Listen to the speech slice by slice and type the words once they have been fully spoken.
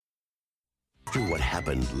After what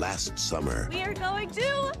happened last summer, We are going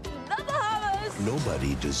to the Bahamas.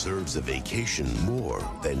 nobody deserves a vacation more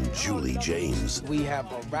than Julie James. We have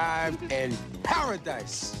arrived in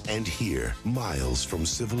paradise. And here, miles from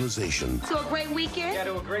civilization, To a great weekend. Yeah,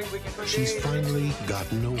 to a great weekend for she's finally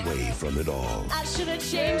gotten away from it all. I should have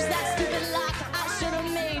changed that stupid lock. I should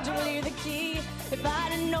have made Julie the key. If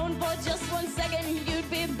I'd have known for just 1 second, you'd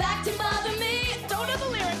be back to bother me. Don't know the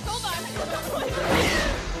lyrics. Hold on.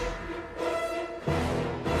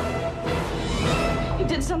 He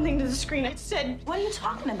did something to the screen. I said, what are you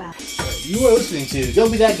talking about? You are listening to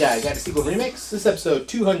Don't Be That Guy, Got a Sequel Remix. This is episode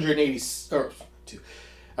 280,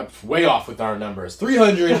 I'm way off with our numbers.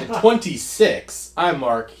 326. I'm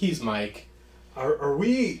Mark, he's Mike. Are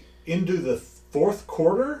we into the fourth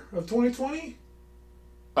quarter of 2020?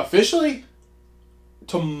 Officially,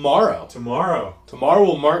 tomorrow. Tomorrow. Tomorrow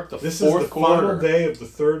will mark the This is fourth the quarter. final day of the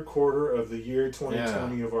third quarter of the year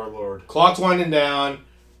 2020 of our Lord. Clock's winding down.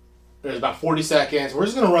 There's about 40 seconds. We're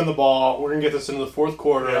just going to run the ball. We're going to get this into the fourth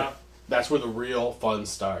quarter. Yeah. That's where the real fun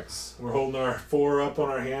starts. We're holding our four up on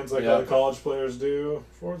our hands like Yeah. other college players do.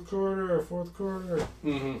 Fourth quarter.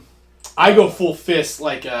 Mm-hmm. I go full fist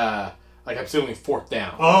like I'm doing fourth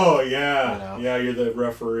down. Oh, yeah. You know? Yeah, you're the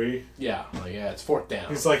referee. Yeah, it's fourth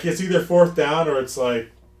down. It's like it's either fourth down or it's like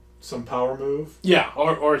some power move. Yeah,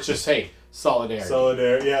 or it's just, hey, solidarity.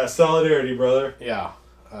 Solidarity. Yeah, solidarity, brother. Yeah.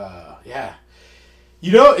 Yeah.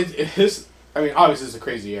 You know, it is, I mean, obviously it's a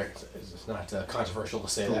crazy year. It's not controversial to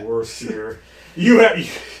say The that. worst year. You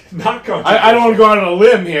not controversial. I don't want to go out on a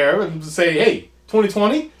limb here and say, hey,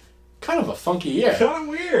 2020, kind of a funky year. Kind of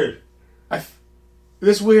weird.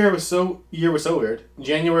 This year was so weird.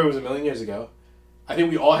 January was a million years ago. I think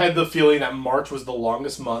we all had the feeling that March was the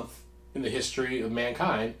longest month in the history of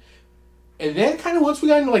mankind. And then kind of once we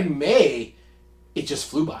got into like May, it just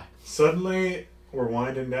flew by. Suddenly, we're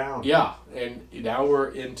winding down. Yeah, and now we're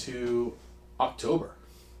into October.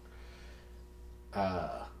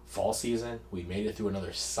 Fall season. We made it through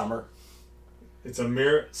another summer. It's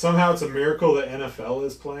a somehow it's a miracle that NFL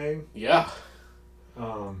is playing. Yeah.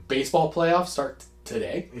 Um, Baseball playoffs start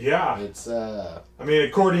today. yeah. It's I mean,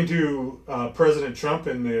 according to President Trump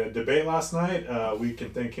in the debate last night, we can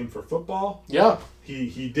thank him for football. yeah.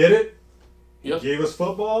 He did it. Yep. He gave us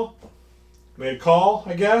football. Made a call,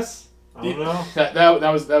 I guess. I don't know.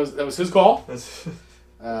 That was his call. That's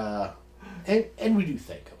And we do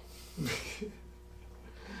thank him.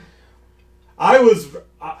 I was,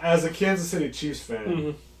 as a Kansas City Chiefs fan,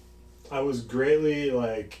 Mm-hmm. I was greatly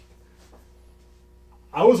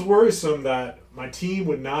I was worrisome that my team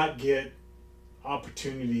would not get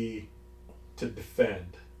opportunity to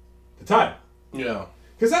defend the title. Yeah.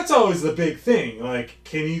 Because that's always the big thing. Like,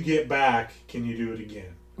 can you get back? Can you do it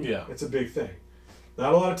again? Yeah. It's a big thing.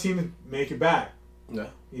 Not a lot of teams make it back. No.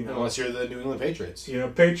 You know, Unless you're the New England Patriots. You know,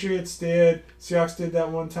 Patriots did. Seahawks did that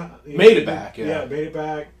one time. Made it back, yeah. Yeah, made it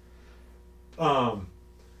back.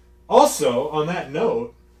 Also, on that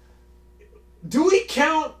note, do we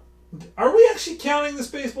count? Are we actually counting this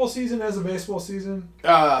baseball season as a baseball season?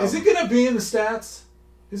 Is it going to be in the stats?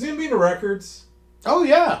 Is it going to be in the records? Oh,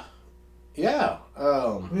 yeah. Yeah.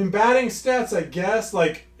 I mean, batting stats, I guess.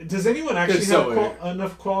 Like, does anyone actually It's so have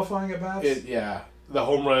enough qualifying at bats? Yeah. The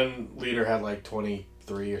home run leader had like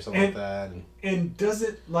 23 or something like that. And does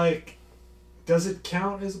it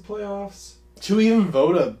count as a playoffs? Should we even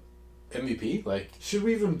vote a MVP? Like, Should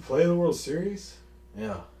we even play the World Series?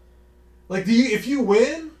 yeah. Like, if you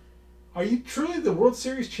win, are you truly the World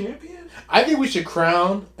Series champion? I think we should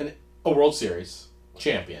crown a World Series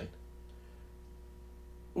champion.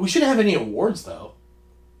 We shouldn't have any awards, though.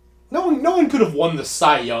 No one could have won the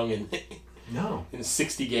Cy Young in No.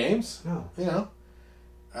 60 games. No. You know?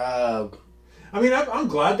 I mean, I'm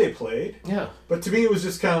glad they played, Yeah. but to me, it was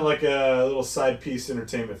just kind of like a little side piece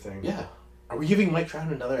entertainment thing. Yeah. Are we giving Mike Trout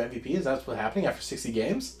another MVP? Is that what's happening after 60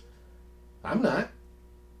 games? I'm not.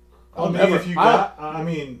 I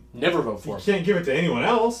mean, Never vote for you him. can't give it to anyone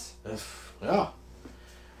else. Yeah.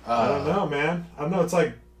 I don't know, man. I don't know. It's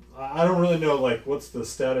like, I don't really know, like, what's the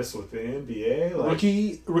status with the NBA. Like,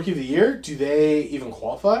 Rookie of the year? Do they even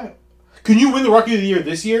qualify? Can you win the Rookie of the Year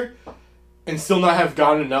this year and still not have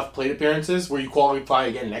gotten enough plate appearances where you qualify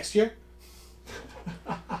again next year?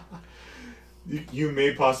 you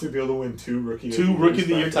may possibly be able to win two Rookie of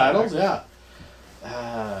the Year titles? Yeah.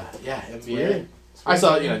 Yeah, NBA. weird. I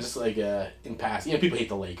saw, just like in past, people hate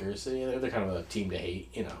the Lakers. They're kind of a team to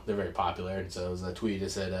hate. They're very popular. And so it was a tweet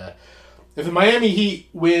that said, if the Miami Heat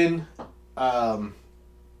win the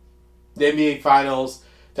NBA Finals,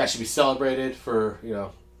 that should be celebrated for,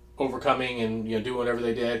 overcoming and, doing whatever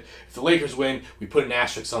they did. If the Lakers win, we put an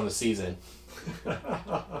asterisk on the season.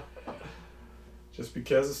 just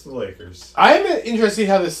because it's the Lakers. I'm interested to see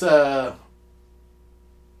how this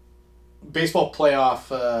baseball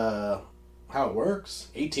playoff how it works.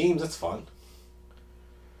 8 teams, that's fun.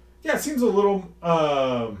 Yeah, it seems a little.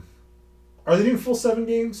 Are they doing full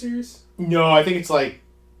 7-game series? No, I think it's like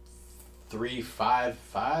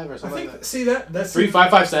 3-5-5 or something. I think. Like that. See that's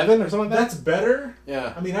 3-5-5-7 or something like that. That's better.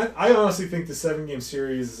 Yeah. I mean, I honestly think the 7-game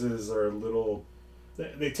series are a little.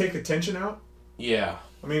 They take the tension out. Yeah.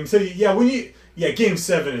 I mean, so Game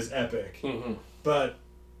 7 is epic, Mm-hmm. but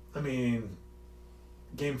I mean,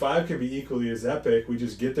 Game 5 can be equally as epic. We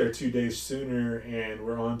just get there 2 days sooner, and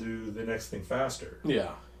we're on to the next thing faster.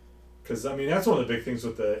 Yeah. Because I mean, that's one of the big things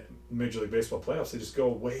with the Major League Baseball playoffs. They just go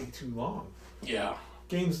way too long. Yeah.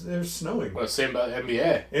 Games, they're snowing. Well, same about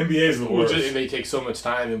NBA. NBA's the worst. They take so much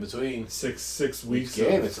time in between. Six weeks.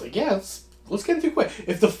 Game. It's like, yeah, let's get through quick.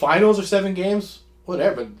 If the finals are 7 games,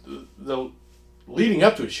 whatever. But the leading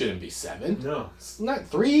up to it shouldn't be 7. No, It's not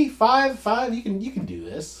 3, 5, 5. You can do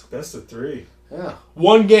this. best of 3. Yeah.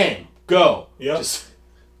 1 game. Go. Yep. Just,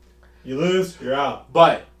 You lose, you're out.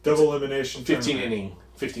 but Double elimination. 15 tournament. inning.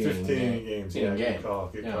 15 inning games. Yeah, game. good call.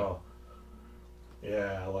 Good call.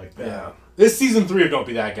 Yeah, I like that. Yeah. This season 3 of Don't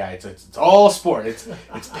Be That Guy. It's all sport. It's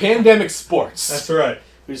pandemic sports. That's right.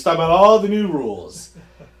 We just talk about all the new rules.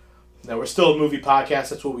 Now, we're still a movie podcast.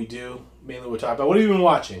 That's what we do. Mainly we're talking about. What have you been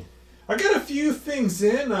watching? I got a few things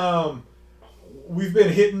in. We've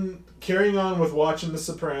been carrying on with watching The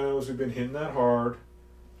Sopranos. We've been hitting that hard.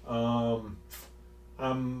 I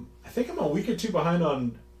think I'm a week or 2 behind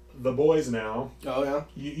on The Boys now. Oh, yeah?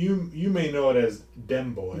 You may know it as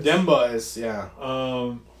Dem Boys. Dem Boys, yeah.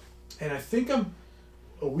 And I think I'm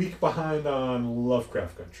a week behind on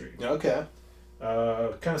Lovecraft Country. Okay.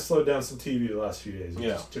 Kind of slowed down some TV the last few days.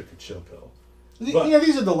 Yeah. Just took a chill pill.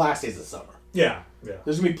 These are the last days of summer. Yeah.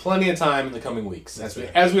 There's going to be plenty of time in the coming weeks. As we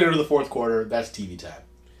enter the 4th quarter, that's TV time.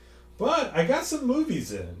 But I got some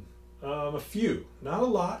movies in. A few. Not a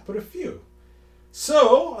lot, but a few.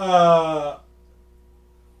 So,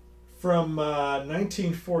 from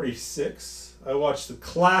 1946, I watched the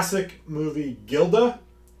classic movie Gilda,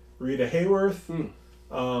 Rita Hayworth.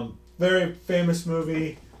 Very famous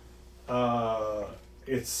movie.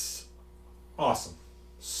 It's awesome.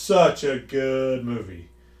 Such a good movie.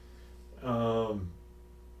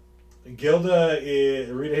 Gilda,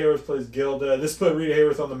 Rita Hayworth plays Gilda. This put Rita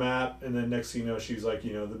Hayworth on the map, and then next thing you know, she's like,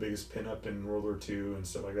 the biggest pinup in World War II and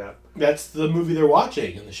stuff like that. That's the movie they're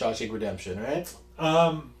watching in the Shawshank Redemption, right?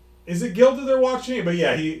 Is it Gilda they're watching? But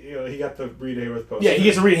yeah, he got the Rita Hayworth poster. Yeah, he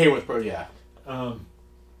gets a Rita Hayworth pro, yeah.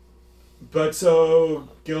 But so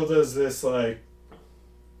Gilda's this like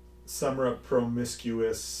somewhat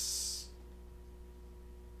promiscuous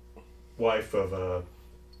wife of a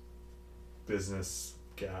business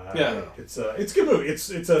guy. Yeah. It's a good movie.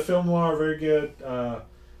 It's a film noir, very good,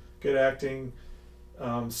 good acting.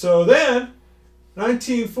 So then,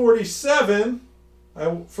 1947.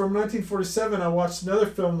 From 1947, I watched another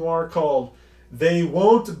film noir called "They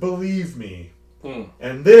Won't Believe Me,"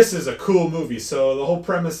 and this is a cool movie. So the whole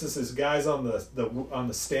premise is this guy's on the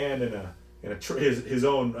stand in his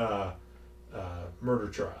own murder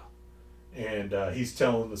trial, and he's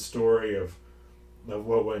telling the story of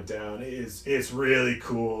what went down. It's really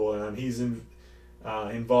cool, and he's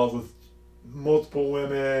involved with multiple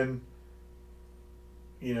women.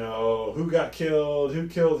 Who got killed, who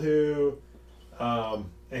killed who. And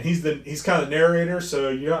he's kind of the narrator, so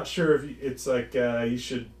you're not sure if it's like you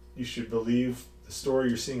should believe the story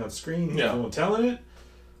you're seeing on screen. He's the one telling it.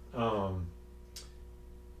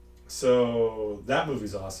 So that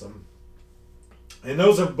movie's awesome. And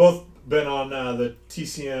those have both been on the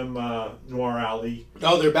TCM Noir Alley.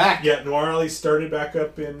 Oh, they're back. Yeah, Noir Alley started back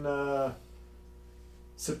up in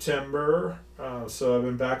September, so I've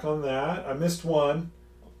been back on that. I missed one,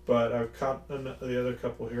 but I've caught the other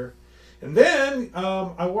couple here. And then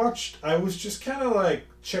I was just kind of like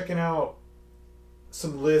checking out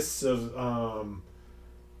some lists of,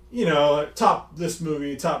 top this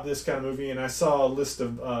movie, top this kind of movie, and I saw a list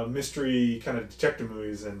of mystery kind of detective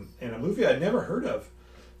movies and a movie I'd never heard of.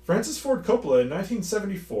 Francis Ford Coppola in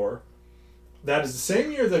 1974. That is the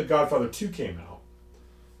same year that Godfather 2 came out.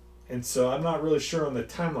 And so I'm not really sure on the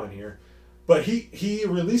timeline here. But he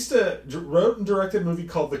wrote and directed a movie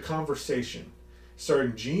called The Conversation,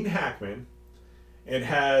 starring Gene Hackman. It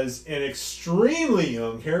has an extremely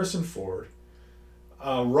young Harrison Ford.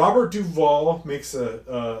 Robert Duvall makes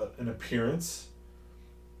an appearance.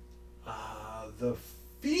 The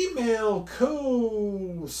female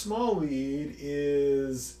small lead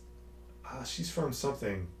is she's from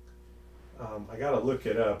something. I gotta look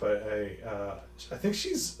it up. I think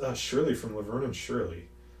she's Shirley from Laverne and Shirley,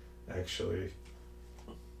 actually.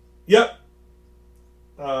 Yep.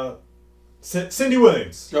 Cindy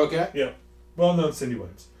Williams. Okay. Yep. Well-known Cindy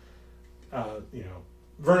Williams.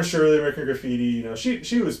 Verna Shirley, American Graffiti.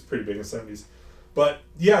 She was pretty big in the 70s. But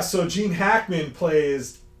yeah, so Gene Hackman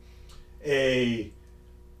plays a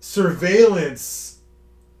surveillance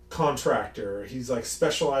contractor. He's like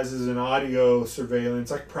specializes in audio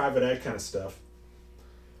surveillance, like private eye kind of stuff.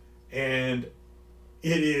 And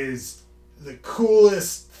it is the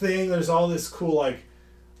coolest thing. There's all these cool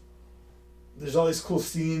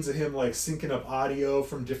scenes of him like syncing up audio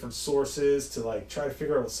from different sources to like try to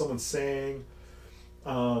figure out what someone's saying.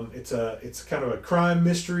 It's kind of a crime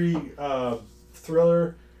mystery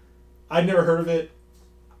thriller. I'd never heard of it.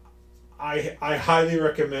 I highly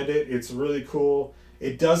recommend it. It's really cool.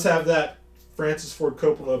 It does have that Francis Ford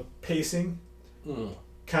Coppola pacing,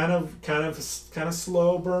 kind of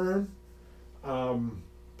slow burn,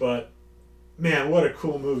 but man, what a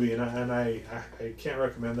cool movie! And I can't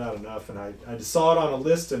recommend that enough. And I just saw it on a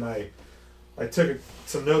list, and I took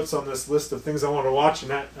some notes on this list of things I wanted to watch,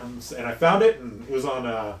 and I found it, and it was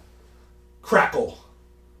on Crackle.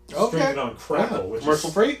 Okay. Streamed on Crackle, which commercial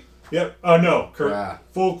is free. Yep. Oh no,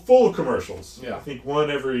 full of commercials. Yeah. I think one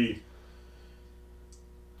every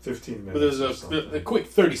 15 minutes. But there's a quick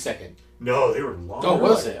 30-second. No, they were long. Oh,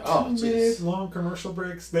 was like it? Oh, 2-minute jeez. long commercial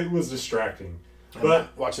breaks. It was distracting. I've But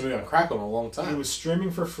not watched a movie on Crackle in a long it time. was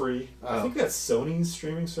streaming for free. I Oh. think that's Sony's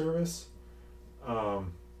streaming service.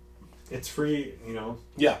 It's free,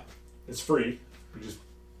 Yeah. It's free. You just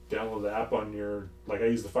download the app on your, like I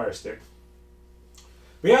use the Fire Stick.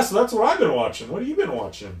 But yeah, so that's what I've been watching. What have you been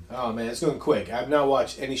watching? Oh man, it's going quick. I've not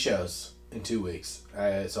watched any shows in 2 weeks,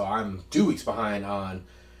 so I'm 2 weeks behind on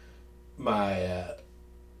my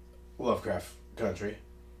Lovecraft Country.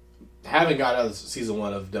 Haven't got out of season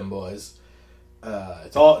 1 of Dumb Boys.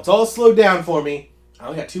 It's all slowed down for me. I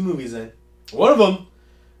only got 2 movies in. One of them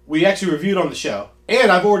we actually reviewed on the show,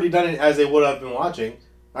 and I've already done it as a what I've been watching.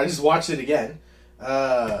 I just watched it again.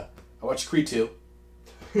 I watched Creed 2.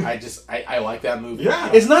 I like that movie. Yeah.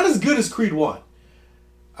 It's not as good as Creed 1.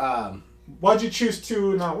 Why'd you choose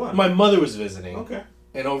 2 and not 1? My mother was visiting. Okay.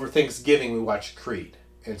 And over Thanksgiving, we watched Creed.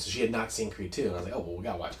 And so she had not seen Creed 2. And I was like, oh, well, we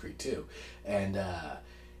got to watch Creed 2. And,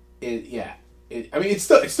 it's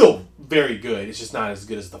still very good. It's just not as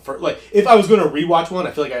good as the first. Like, if I was going to rewatch one,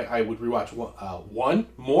 I feel like I would rewatch one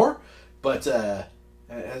more. But,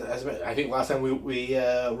 as I think last time we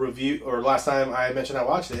reviewed, or last time I mentioned I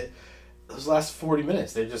watched it, those last 40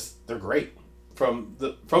 minutes, they're great. From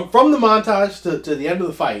the montage to the end of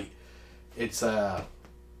the fight, it's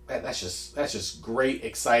that's just great,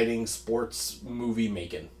 exciting sports movie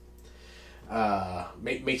making.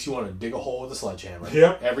 Makes you want to dig a hole with a sledgehammer.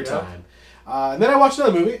 Yep. Every time. And then I watched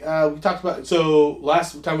another movie. We talked about, so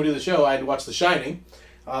last time we did the show, I had to watch The Shining.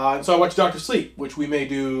 And so I watched Dr. Sleep, which we may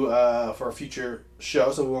do for a future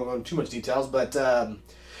show, so we won't go into too much details. But I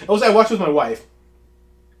watched with my wife.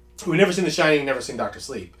 We'd never seen The Shining, never seen Dr.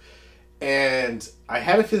 Sleep. And I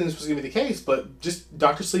had a feeling this was going to be the case, but just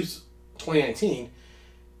Dr. Sleep's 2019,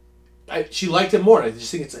 she liked it more. I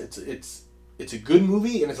just think it's a good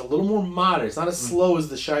movie, and it's a little more modern. It's not as slow as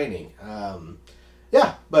The Shining.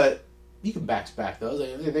 But you can back-to-back those.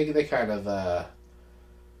 They kind of...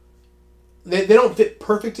 They don't fit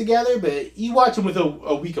perfect together, but you watch them with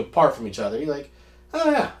a week apart from each other. You're like,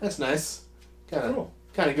 oh yeah, that's nice. Kind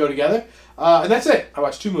of go together. And that's it. I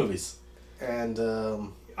watched 2 movies. And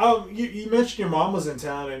you mentioned your mom was in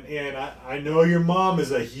town, and I know your mom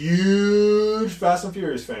is a huge Fast and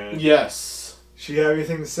Furious fan. yes. She have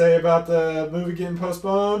anything to say about the movie getting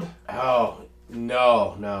postponed? Oh,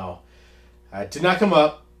 no. Did not come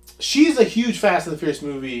up. She's a huge Fast and the Furious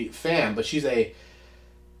movie fan, but she's a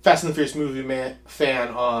Fast and the Furious movie fan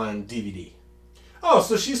on DVD. Oh,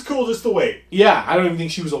 so she's cool just to wait. Yeah, I don't even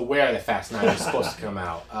think she was aware that Fast 9 was supposed to come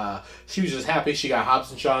out. She was just happy she got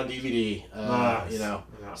Hobbs and Shaw on DVD,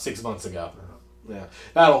 Nice. 6 months ago. Yeah,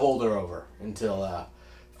 that'll hold her over until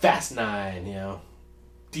Fast 9,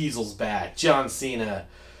 Diesel's back, John Cena,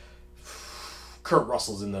 Kurt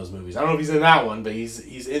Russell's in those movies. I don't know if he's in that one, but he's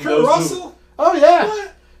in Kurt those Russell? movies. Oh, yeah.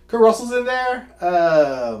 What? Kurt Russell's in there.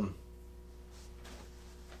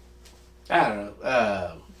 I don't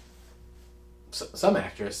know. Some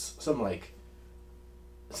actress, it's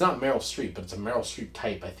not Meryl Streep, but it's a Meryl Streep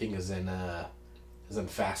type. I think is in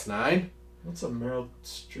Fast 9. What's a Meryl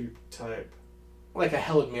Streep type? Like a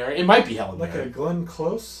Helen Mirren. It might be Helen Like Mirren. a Glenn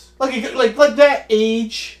Close? Like that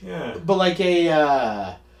age. Yeah. But like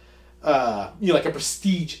a like a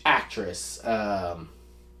prestige actress. But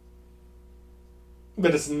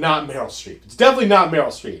it's not Meryl Streep. It's definitely not Meryl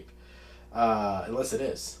Streep. Unless it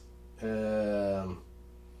is.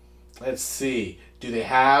 Let's see. Do they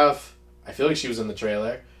have... I feel like she was in the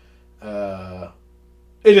trailer.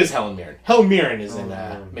 It is Helen Mirren. Helen Mirren is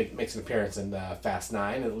makes an appearance in Fast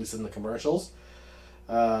 9, at least in the commercials.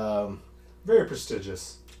 Very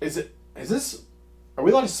prestigious. Is this... Are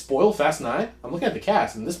we allowed to spoil Fast 9? I'm looking at the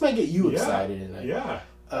cast, and this might get you excited. Yeah.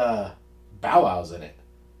 Bow Wow's in it.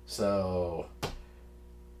 So...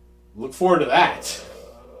 Look forward to that.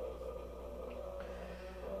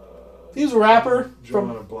 He's a rapper.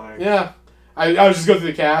 Drawing a blank. Yeah. I was just going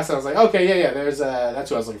through the cast, and I was like, okay, yeah, there's... that's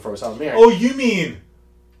who I was looking for, was Helen Mirren. Oh, you mean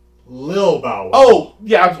Lil Bow Wow. Oh,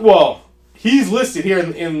 yeah, well, he's listed here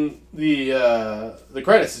in the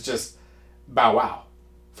credits. It's just Bow Wow.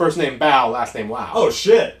 First name Bow, last name Wow. Oh,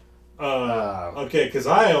 shit. Okay, because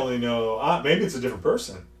I only know... maybe it's a different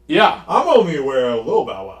person. Yeah. I'm only aware of Lil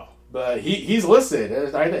Bow Wow. But he's listed.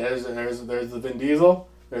 There's the Vin Diesel.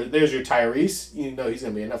 There's your Tyrese. You know he's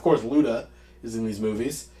going to be in. Of course, Luda is in these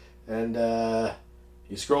movies. And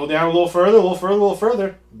you scroll down a little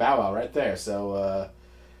further. Bow Wow right there. So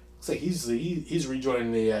looks like he's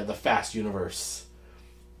rejoining the Fast universe,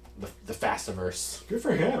 the Fastiverse. Good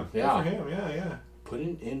for him. Yeah. Good for him. Yeah.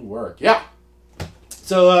 Putting in work. Yeah.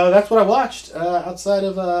 So that's what I watched outside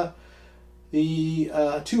of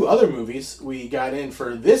the 2 other movies we got in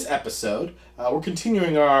for this episode. We're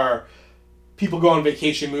continuing our people go on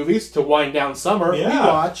vacation movies to wind down summer. Yeah. We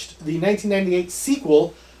watched the 1998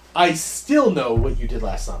 sequel, I Still Know What You Did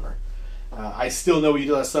Last Summer. I Still Know What You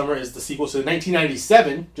Did Last Summer is the sequel to the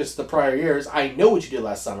 1997, just the prior years, I Know What You Did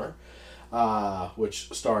Last Summer,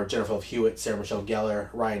 which starred Jennifer Love Hewitt, Sarah Michelle Gellar,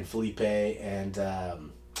 Ryan Felipe, and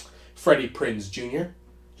Freddie Prinze Jr.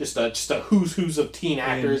 Just a who's of teen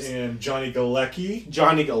actors. And Johnny Galecki.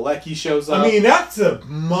 Johnny Galecki shows up. I mean, that's a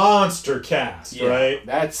monster cast, yeah, right?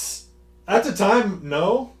 That's... At the time,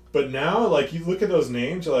 no. But now, like, you look at those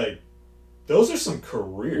names, you're like, those are some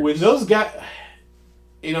careers. When those guys...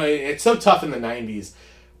 You know, it's so tough in the 90s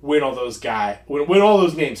when all those guys... When all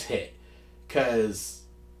those names hit. Because...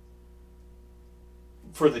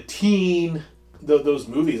 For the teen... Those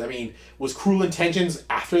movies, I mean, was Cruel Intentions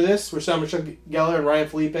after this, where Sarah Michelle Gellar and Ryan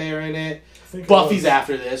Felipe are in it? Buffy's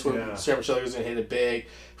after this, where Sarah Michelle Gellar's going to hit it big.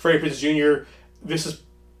 Freddie Prinze Jr., this is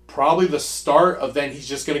probably the start of then he's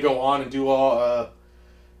just going to go on and do all,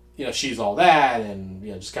 She's All That, and,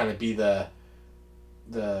 just kind of be the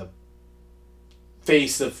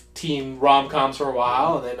face of teen rom-coms for a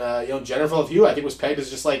while. And then, Jennifer Love Hewitt, I think, was pegged as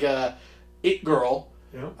just like a it girl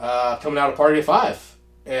coming out of Party of Five.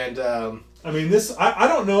 And... I mean, I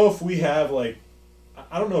don't know if we have, like...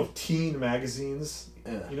 I don't know if teen magazines...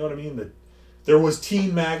 Yeah. You know what I mean? There was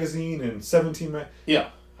Teen Magazine and 17... Yeah.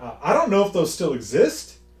 I don't know if those still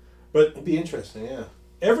exist, but... It'd be interesting, yeah.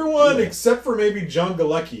 Everyone, except for maybe John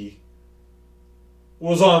Galecki,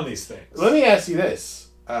 was on these things. Let me ask you this.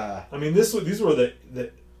 I mean, these were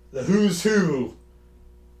the who's who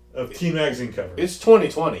of Teen Magazine covers. It's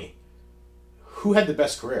 2020. Who had the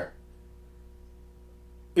best career?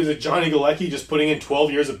 Is it Johnny Galecki just putting in 12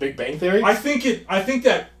 years of Big Bang Theory? I think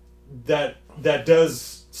that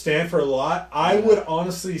does stand for a lot. I would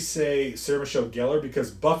honestly say Sarah Michelle Gellar because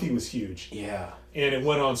Buffy was huge. Yeah. And it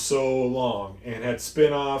went on so long and had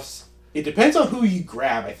spin-offs. It depends on who you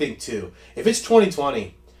grab, I think, too. If it's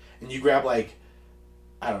 2020 and you grab, like,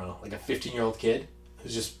 I don't know, like a 15-year-old kid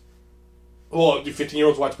who's just... Well, do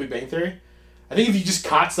 15-year-olds watch Big Bang Theory? I think if you just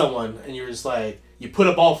caught someone and you were just like... You put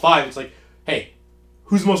up all 5, it's like, hey...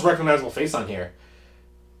 Who's the most recognizable face on here?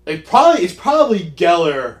 It's probably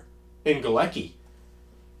Gellar and Galecki.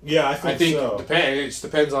 Yeah, I think so. It just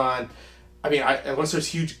depends on... I mean, unless there's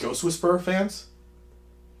huge Ghost Whisperer fans.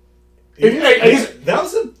 That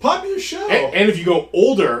was a popular show. And if you go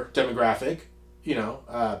older demographic,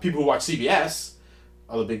 people who watch CBS,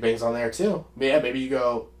 the Big Bang's on there too. Yeah, maybe you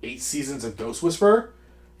go 8 seasons of Ghost Whisperer,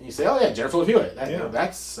 and you say, oh yeah, Jennifer Love Hewitt.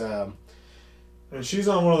 That's... And she's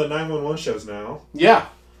on one of the 911 shows now. Yeah.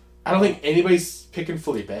 I don't think anybody's picking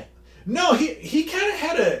Felipe. No, he kind of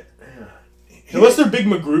had a... Unless they're big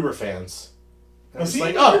MacGruber fans. Was he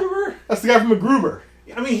like, MacGruber? That's the guy from MacGruber.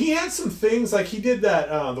 I mean, he had some things, like he did that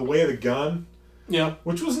The Way of the Gun. Yeah.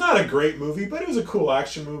 Which was not a great movie, but it was a cool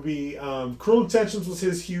action movie. Cruel Intentions was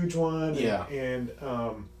his huge one. Yeah. And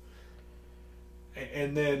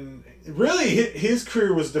then, really, his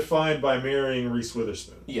career was defined by marrying Reese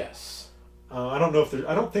Witherspoon. Yes. I don't know if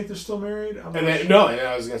I don't think they're still married. I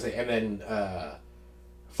was gonna say, and then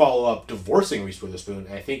follow up divorcing Reese Witherspoon.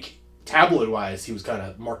 And I think tabloid wise, he was kind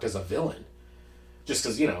of marked as a villain, just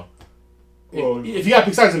because if you got to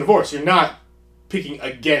pick sides in divorce, you're not picking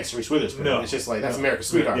against Reese Witherspoon. No, it's just like that's America's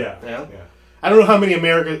sweetheart. Yeah. I don't know how many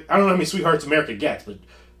sweethearts America gets, but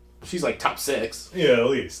she's like top 6. Yeah, at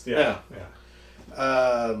least. Yeah.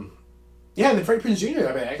 Yeah, and then Freddie Prinze Jr.,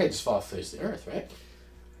 I mean, that guy just fall off the face of the earth, right?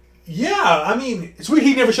 Yeah, I mean... It's weird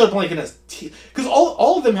he never showed up like in a... Because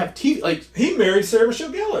all of them have TV, like... He married Sarah Michelle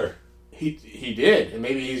Gellar. He did, and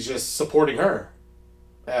maybe he's just supporting her.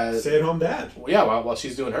 Stay-at-home dad. Well, yeah, while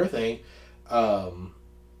she's doing her thing.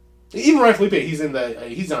 Even Ryan Felipe, he's on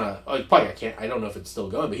a... probably, I don't know if it's still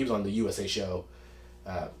going, but he was on the USA show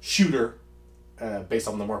Shooter, based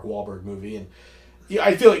on the Mark Wahlberg movie. And yeah,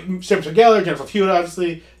 I feel like Sarah Michelle Gellar, Jennifer Hewitt,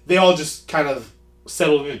 obviously, they all just kind of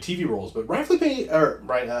settled into TV roles. But Ryan Felipe,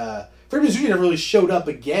 Freddie Prinze Jr. never really showed up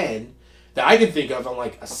again that I can think of on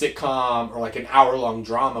like a sitcom or like an hour-long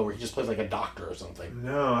drama where he just plays like a doctor or something.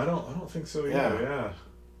 No, I don't think so either.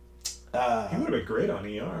 Yeah. He would have been great on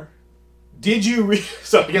ER. Did you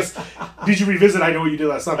so I guess did you revisit I Know What You Did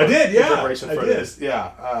Last Summer? I did, yeah. In preparation for this.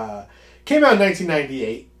 Yeah. Came out in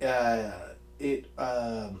 1998. It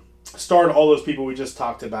starred all those people we just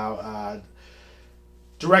talked about.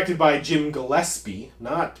 Directed by Jim Gillespie,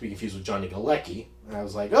 not to be confused with Johnny Galecki. And I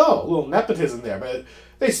was like, oh, a little nepotism there, but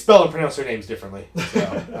they spell and pronounce their names differently.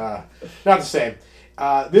 So, not the same.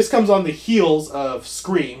 This comes on the heels of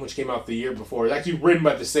Scream, which came out the year before. It's actually written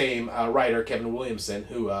by the same writer, Kevin Williamson,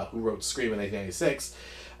 who wrote Scream in 1996.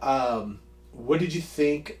 What did you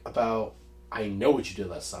think about I Know What You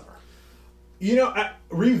Did Last Summer? You know,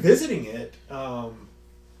 revisiting it, I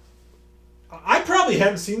probably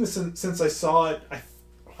haven't seen this since I saw it.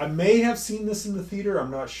 I may have seen this in the theater. I'm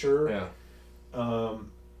not sure. Yeah.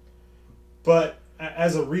 But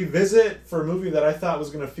as a revisit for a movie that I thought was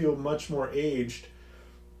going to feel much more aged,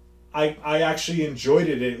 I actually enjoyed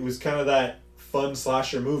it. It was kind of that fun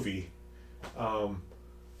slasher movie.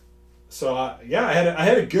 So I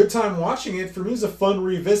had a good time watching it. For me, it was a fun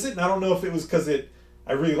revisit, and I don't know if it was because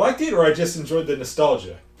I really liked it or I just enjoyed the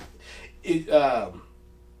nostalgia.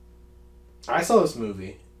 I saw this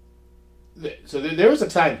movie. So there was a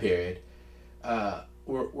time period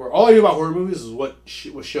where all I knew about horror movies is what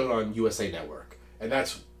was shown on USA Network, and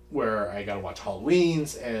that's where I got to watch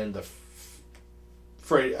Halloween's and the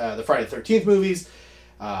Friday the 13th movies,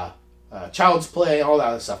 Child's Play, all that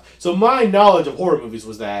other stuff. So my knowledge of horror movies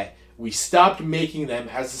was that we stopped making them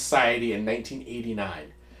as a society in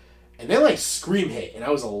 1989, and then like Scream hit, and I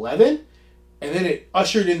was 11, and then it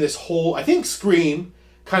ushered in this whole. I think Scream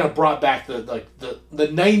kind of brought back the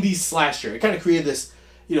 90s slasher. It kind of created this,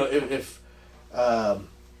 if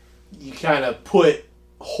you kind of put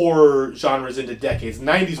horror genres into decades.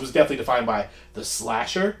 90s was definitely defined by the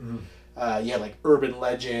slasher. Mm-hmm. You had like Urban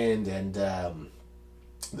Legend and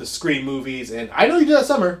the Scream movies, and I Know You Did That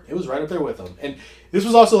Summer. It was right up there with them. And this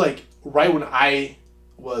was also like right when I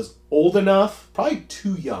was old enough, probably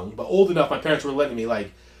too young, but old enough. My parents were letting me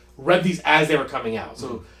like read these as they were coming out.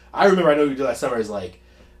 So I remember I Know You Did That Summer as like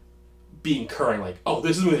being current, like, oh,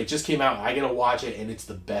 this is a movie that just came out, I gotta watch it, and it's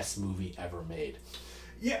the best movie ever made.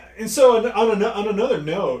 Yeah, and so on another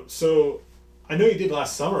note, so I Know You Did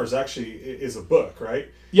Last Summer is a book,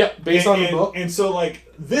 right? Yep, based on the book. And so,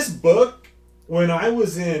 like, this book, when I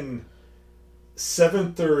was in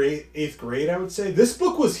 7th or 8th grade, I would say, this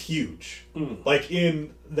book was huge. Like,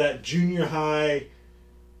 in that junior high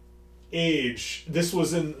age, this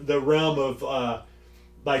was in the realm of,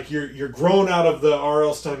 like, you're grown out of the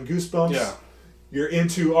R.L. Stine Goosebumps. Yeah. You're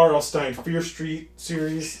into R.L. Stine Fear Street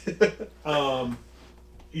series. And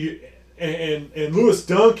Lewis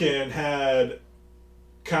Duncan had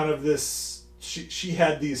kind of this. She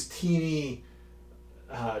had these teeny,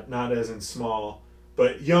 not as in small,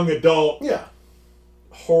 but young adult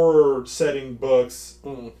horror setting books.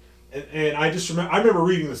 And I just remember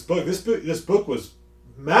reading this book. This book was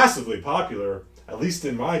massively popular, at least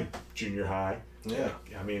in my junior high. Yeah.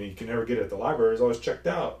 I mean, you can never get it at the library. It's always checked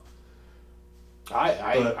out.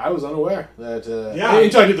 I was unaware that.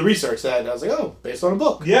 Until I did the research, that I was like, oh, based on a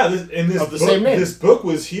book. Yeah, this book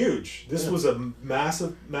was huge. This was a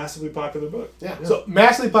massively popular book. Yeah. So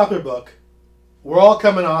massively popular book. We're all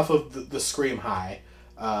coming off of the Scream high.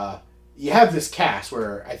 You have this cast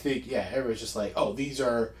where I think everybody's just like, oh, these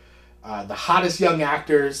are the hottest young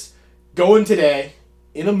actors going today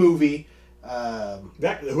in a movie.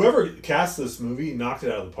 That whoever cast this movie knocked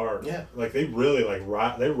it out of the park. Yeah, like they really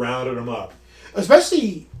they rounded them up.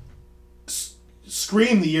 Especially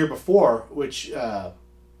Scream the year before, which I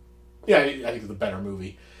think is the better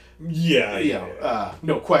movie. Yeah,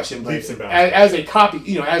 no question. But as a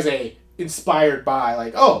copy, as a inspired by,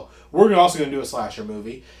 like, oh, we're also going to do a slasher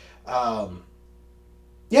movie.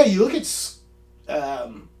 You look at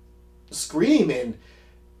Scream, and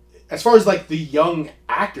as far as like the young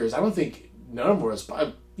actors, I don't think none of them was.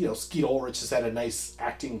 Skeet Ulrich has had a nice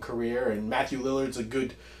acting career, and Matthew Lillard's a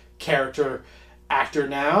good character actor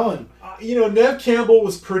now, and Neve Campbell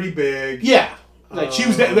was pretty big. yeah, like she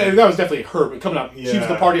was that was definitely her coming up. Yeah. She was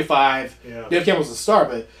the Party of Five. Yeah. Neve Campbell was the star,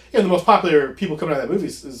 but the most popular people coming out of that movie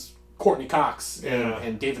is Courtney Cox Yeah.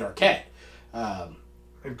 and David Arquette.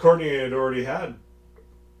 And Courtney had already had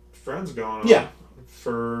friends going on Yeah.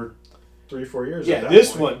 for 3-4 years. Yeah, at that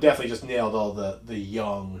this point. one definitely just nailed all the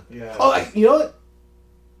young. Yeah. Oh, you know what?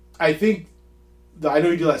 I think I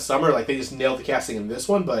Know You Do Last Summer. Like they just nailed the casting in this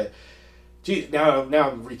one, but gee, now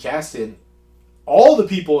I'm recasting. All the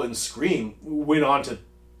people in Scream went on to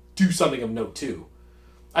do something of note too.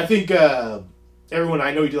 I think everyone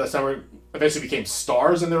I Know You Do Last Summer eventually became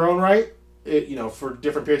stars in their own right. For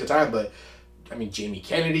different periods of time, but I mean Jamie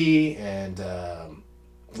Kennedy and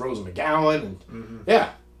Rose McGowan and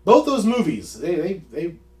yeah, both those movies they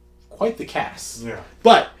quite the cast. Yeah.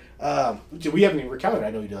 But we haven't even recounted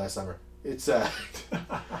I Know You Did Last Summer. It's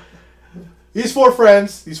these four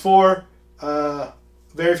friends, these four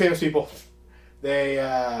very famous people.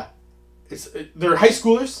 They're high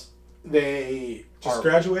schoolers. They Just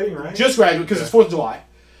graduating, right? just graduated because it's 4th of July.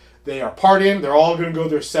 They are partying. They're all going to go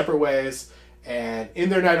their separate ways, and in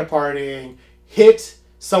their night of partying, hit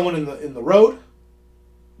someone in the road.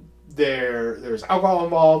 There's alcohol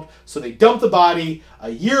involved, so they dump the body. A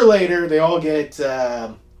year later, they all get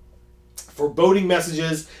foreboding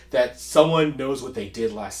messages that someone knows what they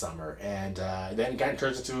did last summer, and then it kind of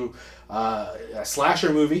turns into a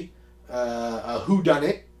slasher movie, a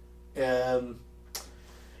whodunit.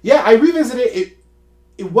 Yeah, I revisited it.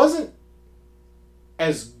 It wasn't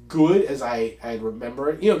as good as I remember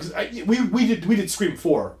it. Because we did Scream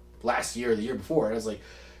 4 last year, the year before, and I was like,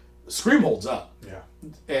 Scream holds up. Yeah.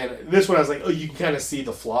 And this one I was like, oh, you can kind of see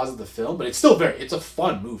the flaws of the film, but it's still it's a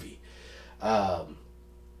fun movie.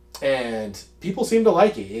 And people seem to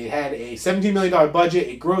like it. It had a $17 million budget.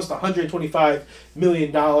 It grossed $125 million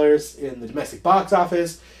in the domestic box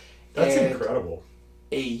office. That's And incredible.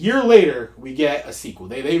 a year later, we get a sequel.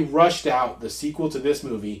 They rushed out the sequel to this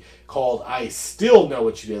movie called I Still Know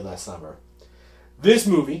What You Did Last Summer. This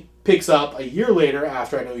movie picks up a year later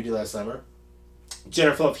after I Know You Did Last Summer.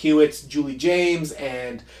 Jennifer Love Hewitt's Julie James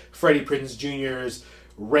and Freddie Prinze Jr.'s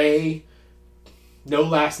Ray. No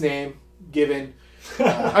last name given.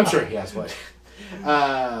 I'm sure he has one.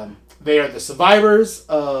 They are the survivors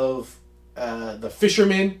of the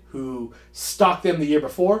fishermen who stalked them the year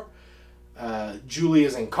before. Julie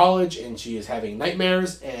is in college and she is having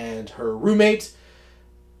nightmares, and her roommate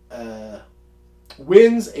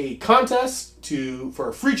wins a contest for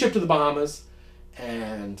a free trip to the Bahamas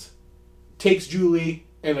and takes Julie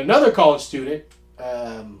and another college student,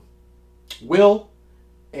 Will,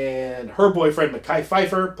 and her boyfriend, Mekhi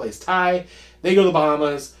Phifer, plays Ty. They go to the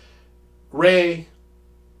Bahamas. Ray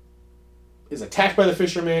is attacked by the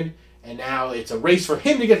fishermen, and now it's a race for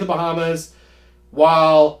him to get to the Bahamas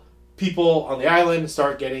while people on the island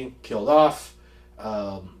start getting killed off.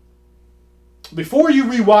 Before you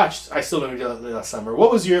rewatched I Still Know You Did Last Summer,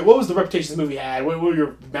 what was the reputation this movie had? What were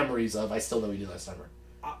your memories of I Still Know You Did Last Summer?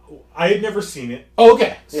 I had never seen it. Oh,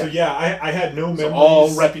 okay. So yeah, I had no memories. So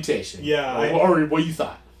all reputation. Yeah. Or what you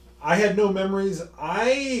thought. I had no memories.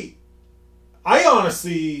 I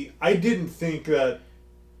honestly, I didn't think that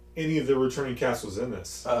any of the returning cast was in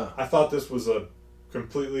this. I thought this was a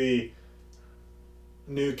completely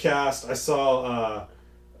new cast. I saw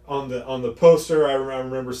on the poster, I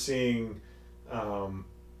remember seeing,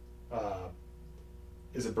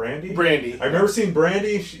 is it Brandy? Brandy. I remember seeing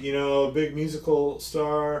Brandy, a big musical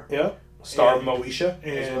star. Yeah. Star of Moesha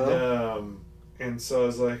as well. And so I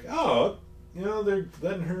was like, oh, they're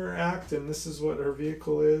letting her act, and this is what her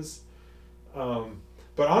vehicle is.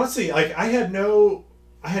 But honestly, like I had no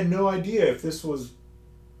idea if this was,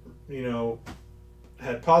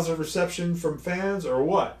 had positive reception from fans or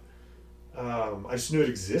what. I just knew it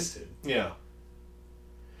existed. Yeah.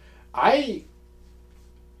 I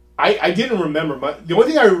didn't remember much. The only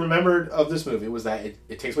thing I remembered of this movie was that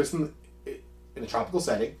it takes place in a tropical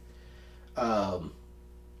setting.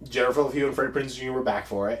 Jennifer Love Hewitt and Freddie Prinze Jr. were back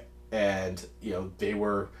for it, and they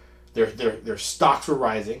were their stocks were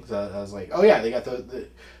rising. So I was like, oh yeah, they got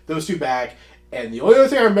those two back. And the only other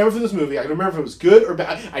thing I remember from this movie, I don't remember if it was good or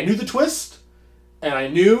bad. I knew the twist, and I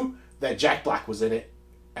knew that Jack Black was in it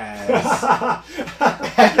as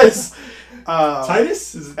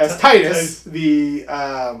Titus? Titus, the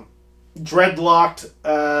dreadlocked,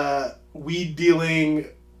 weed-dealing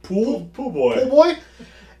pool boy.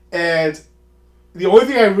 And the only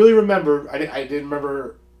thing I really remember, I didn't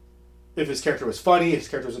remember if his character was funny, if his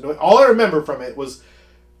character was annoying. All I remember from it was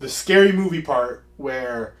the Scary Movie part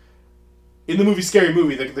where, in the movie Scary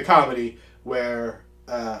Movie, the comedy, where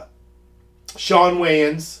Sean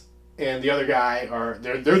Wayans and the other guy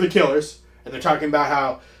they're the killers, and they're talking about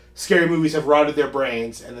how scary movies have rotted their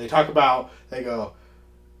brains, and they go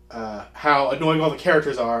how annoying all the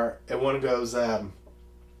characters are, and one goes,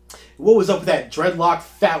 what was up with that dreadlocked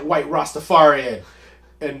fat white Rastafarian?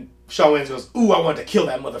 And Shawn Wayans goes, ooh, I want to kill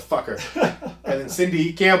that motherfucker. And then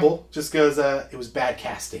Cindy Campbell just goes, it was bad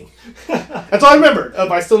casting. That's all I remembered.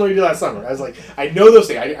 I Still Know You Did Last Summer. I was like, I know those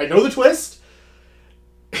things. I know the twist.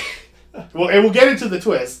 Well, and we'll get into the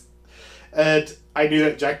twist. And I knew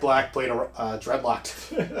that Jack Black played a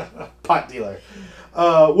dreadlocked pot dealer.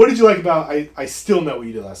 What did you like about I Still Know What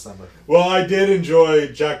You Did Last Summer? Well, I did enjoy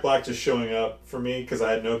Jack Black just showing up for me because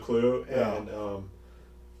I had no clue.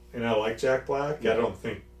 And I like Jack Black. Yeah. I don't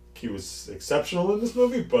think he was exceptional in this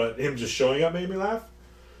movie, but him just showing up made me laugh.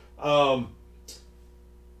 I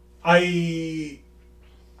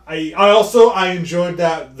also enjoyed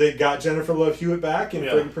that they got Jennifer Love Hewitt back and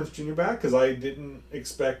Freddie Prinze Jr. back because I didn't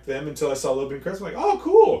expect them until I saw Logan Crest. I'm like, oh,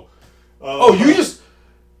 cool.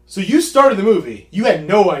 So you started the movie. You had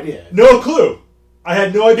no idea. No clue. I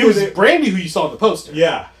had no idea. It was Brandy who you saw in the poster.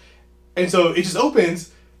 Yeah. And so it just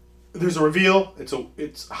opens. There's a reveal.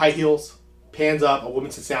 It's high heels. Pans up. A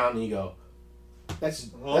woman sits down, and you go, "That's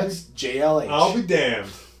JLH." I'll be damned.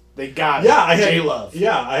 They got J-Love.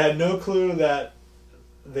 Yeah, I had no clue that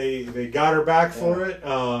they got her back for it.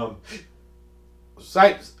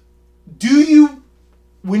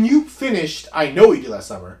 When you finished I Know What You Did Last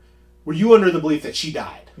Summer, were you under the belief that she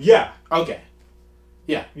died? Yeah. Okay.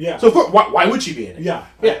 Yeah. Yeah. So why would she be in it? Yeah.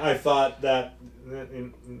 Yeah. I thought that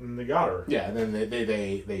they got her. Yeah, and then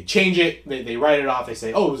they change it. They write it off. They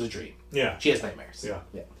say, "Oh, it was a dream." Yeah. She has nightmares. Yeah.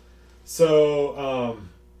 Yeah. So,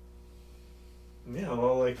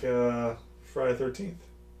 Friday 13th.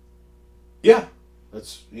 Yeah.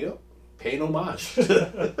 That's, paying homage.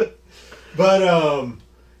 But,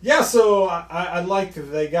 so I liked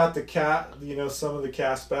that they got the some of the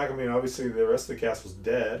cast back. I mean, obviously the rest of the cast was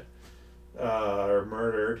dead or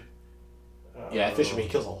murdered. Fisherman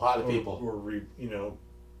kills a lot of people. Or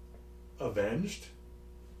avenged.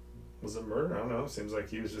 Was it murder? I don't know. Seems like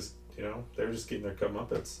he was just, they were just getting their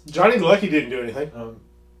comeuppance. Johnny Galecki didn't do anything.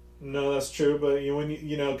 No, that's true. But when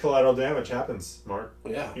collateral damage happens, Mark.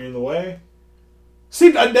 Yeah. You're in the way.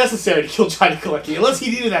 Seemed unnecessary to kill Johnny Galecki unless he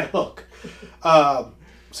needed that hook.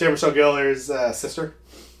 Sarah Michelle Gellar's sister.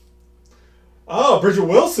 Oh, Bridget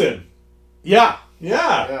Wilson. Yeah.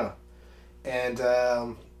 Yeah. And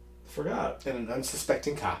forgot. And an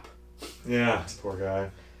unsuspecting cop. Yeah, poor guy.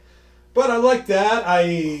 But I like that.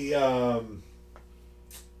 I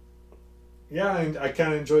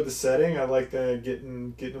kind of enjoyed the setting. I like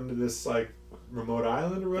getting them to this remote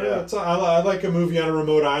island or whatever. Yeah. I like a movie on a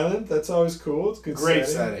remote island. That's always cool. It's good. Great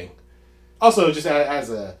setting. Also, just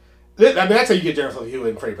that's how you get Jennifer Love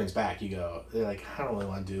Hewitt and Freddie Prinze back. They're like, I don't really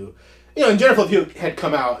want to do. And Jennifer Love Hewitt had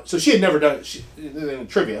come out, so she had never done. In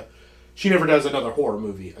trivia, she never does another horror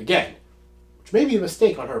movie again. Which may be a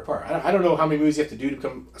mistake on her part. I don't know how many movies you have to do to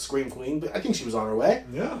become a scream queen, but I think she was on her way.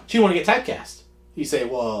 Yeah. She didn't want to get typecast. You say,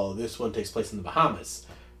 well, this one takes place in the Bahamas.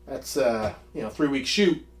 That's 3-week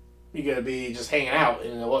shoot. You got to be just hanging out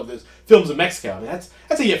in the films in Mexico. I mean, that's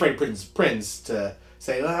how you get Freddie Prinze to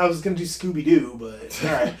say, well, I was going to do Scooby Doo, but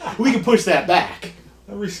all right, we can push that back.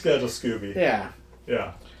 I'll reschedule Scooby. Yeah.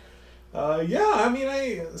 Yeah.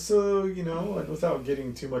 Without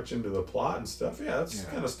getting too much into the plot and stuff, that's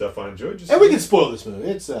kind of stuff I enjoy. And we can spoil this movie.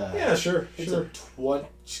 It's sure.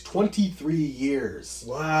 It's 23 years.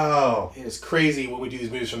 Wow. It is crazy when we do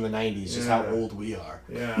these movies from the 90s, just how old we are.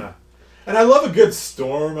 Yeah. And I love a good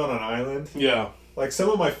storm on an island. Yeah. Like, some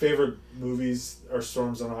of my favorite movies are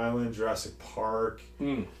Storms on an Island, Jurassic Park.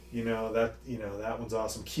 Mm. That one's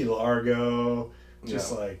awesome. Key Largo.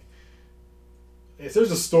 If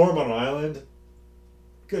there's a storm on an island,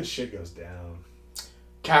 good shit goes down.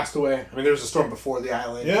 Castaway. I mean, there was a storm before the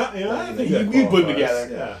island. Yeah. I think you put them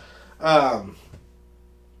together. Yeah.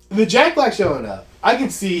 The Jack Black showing up, I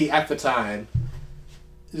can see at the time,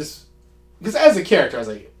 just because as a character, I was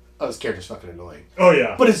like, oh, this character's fucking annoying. Oh,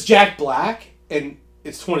 yeah. But it's Jack Black, and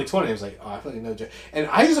it's 2020. I was like, oh, I fucking know Jack. And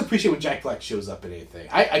I just appreciate when Jack Black shows up in anything.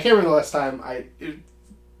 I can't remember the last time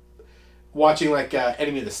watching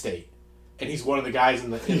Enemy of the State. And he's one of the guys in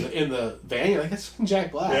the van. You're like, that's fucking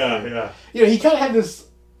Jack Black. Yeah. He kind of had this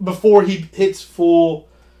before he hits full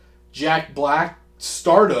Jack Black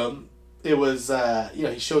stardom. It was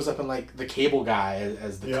he shows up in The Cable Guy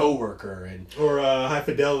as the coworker or High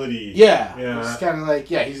Fidelity. Yeah. Yeah. It's kind of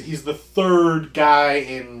he's the third guy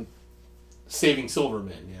in Saving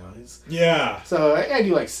Silverman. Yeah. So I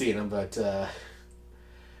do like seeing him, but.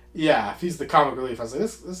 If he's the comic relief, I was like,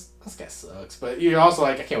 this guy sucks. But you're also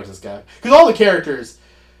like, I can't watch this guy. Because all the characters,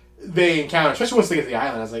 they encounter, especially once they get to the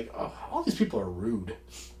island, I was like, oh, all these people are rude.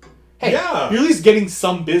 Hey, Yeah. you're at least getting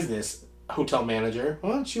some business, hotel manager.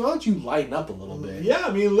 Why don't you lighten up a little bit? Yeah,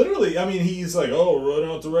 I mean, literally. I mean, he's like, oh, run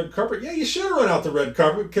out the red carpet. Yeah, you should have run out the red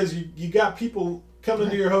carpet because you got people coming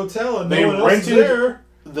to your hotel and They no one else is there.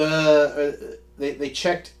 They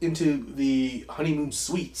checked into the honeymoon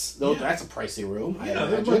suites. Though that's a pricey room. I Yeah,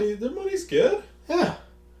 imagine. their money's good. Yeah.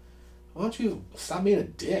 Why don't you stop being a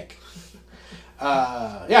dick?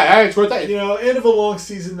 I enjoyed that. You know, end of a long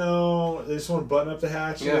season though. They just want to button up the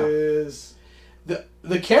hatches.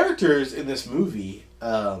 The characters in this movie,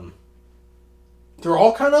 they're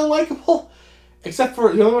all kind of unlikable, except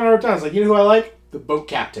for the only one I wrote down is like, you know who I like? The boat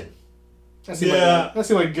captain. That seemed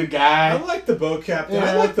like a good guy. I like the boat captain.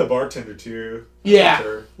 Yeah. I like the bartender too. Yeah. Like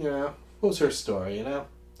her. What was her story?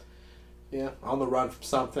 Yeah, on the run from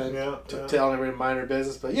something. Yeah. Telling everybody to mind her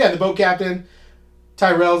business. But yeah, the boat captain,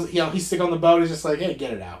 Tyrell's, he's sick on the boat. He's just like, hey,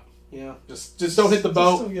 get it out. Just don't hit the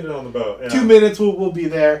boat. Just don't get it on the boat. Yeah. 2 minutes, we'll be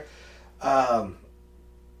there. I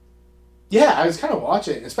was kind of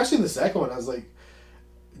watching, especially the second one. I was like,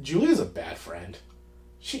 Julia's a bad friend.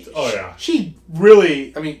 She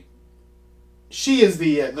really. I mean, she is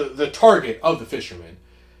the target of the fishermen.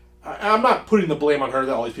 I'm not putting the blame on her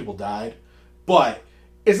that all these people died, but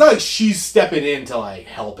it's not like she's stepping in to like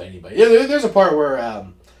help anybody. There's a part where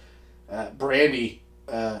Brandy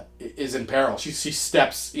is in peril. She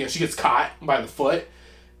steps. She gets caught by the foot,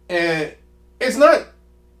 and it's not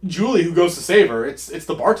Julie who goes to save her. It's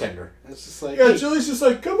the bartender. It's just like, hey, Julie's just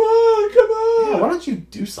like, come on. yeah, why don't you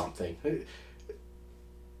do something? In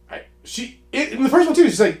the first one too,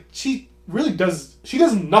 she's like, she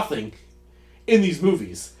does nothing in these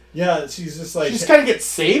movies. Yeah, she's just like, She just kind of gets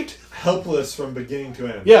saved. helpless from beginning to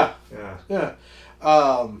end. Yeah. Yeah.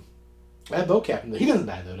 That boat captain, he doesn't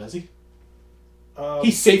die though, does he?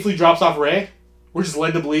 He safely drops off Ray. We're just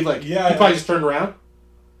led to believe like he probably just turned around.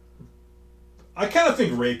 I kind of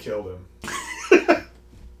think Ray killed him.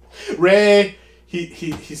 Ray,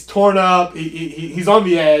 he's torn up. He's on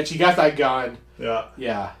the edge. He got that gun. Yeah.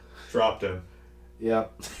 Yeah. Dropped him.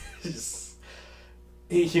 Yep.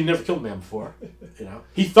 He never killed a man before.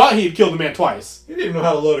 He thought he had killed a man twice. He didn't even know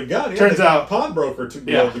how to load a gun. Turns out, pawnbroker to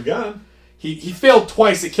load the gun. He failed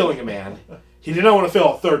twice at killing a man. He did not want to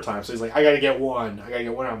fail a third time, so he's like, I gotta get one. I gotta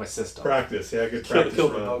get one out of my system. Practice, yeah, good practice.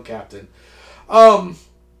 Killed the boat captain.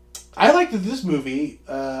 I like that this movie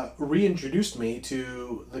reintroduced me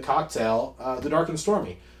to the cocktail, the Dark and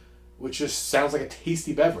Stormy, which just sounds like a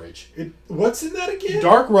tasty beverage. What's in that again?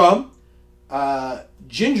 Dark rum,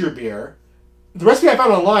 ginger beer. The recipe I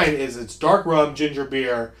found online is it's dark rum, ginger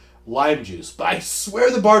beer, lime juice. But I swear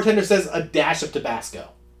the bartender says a dash of Tabasco.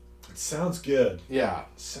 It sounds good. Yeah.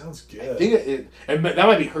 Sounds good. I think and that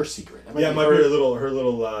might be her secret. It might be her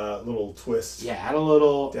little twist. Yeah, add a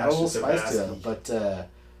little spice Tabasco. to it. But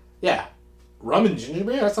yeah, rum and ginger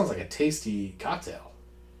beer, that sounds like a tasty cocktail.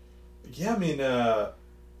 Yeah, I mean,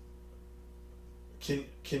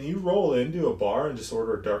 can you roll into a bar and just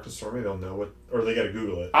order a Dark and Stormy? They'll know what, or they got to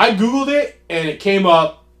Google it. I Googled it and it came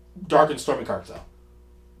up Dark and Stormy cocktail.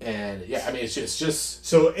 And yeah, I mean, it's just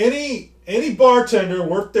So any bartender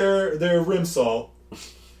worth their rim salt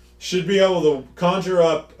should be able to conjure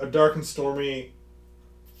up a Dark and Stormy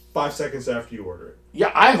 5 seconds after you order it.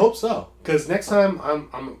 Yeah, I hope so. Because next time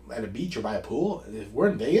I'm at a beach or by a pool, if we're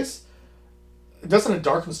in Vegas, doesn't a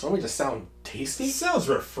Dark and Stormy just sound tasty? It sounds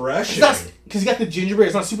refreshing. Because you got the ginger beer.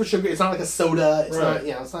 It's not super sugary. It's not like a soda. It's Right.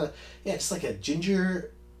 not. It's not. Yeah, just like a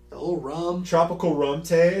ginger, a little rum. Tropical rum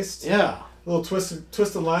taste. Yeah. A little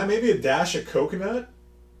twist of lime. Maybe a dash of coconut.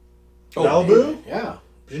 Oh, Malibu? maybe. Yeah.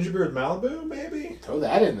 Ginger beer with Malibu, maybe. Throw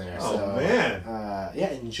that in there. Oh, so, man. Yeah,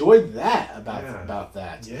 enjoyed that about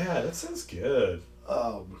that. Yeah, that sounds good.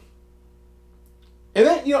 And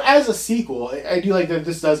then, as a sequel, I do like that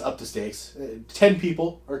this does up the stakes. 10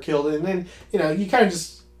 people are killed, and then, you kind of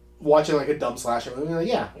just watch it like a dumb slasher movie. Like,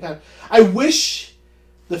 yeah. I wish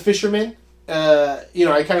the Fisherman, I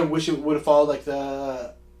kind of wish it would have followed like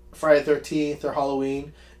the Friday the 13th or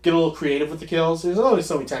Halloween. Get a little creative with the kills. There's only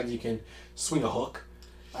so many times you can swing a hook.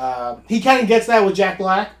 He kind of gets that with Jack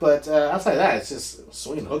Black, but outside of that, it's just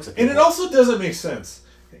swinging hooks at people. And it also doesn't make sense.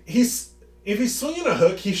 If he's swinging a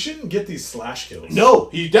hook, he shouldn't get these slash kills. No,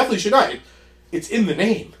 he definitely should not. It's in the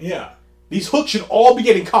name. Yeah. These hooks should all be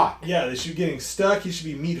getting caught. Yeah, they should be getting stuck. He should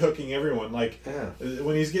be meat hooking everyone. Like, Yeah.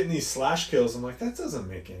 when he's getting these slash kills, I'm like, that doesn't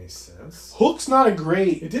make any sense. Hook's not a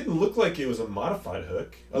great... It didn't look like it was a modified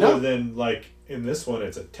hook. No. Other than, like, in this one,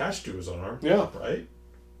 it's attached to his arm. Yeah. Right?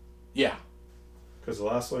 Yeah. Because the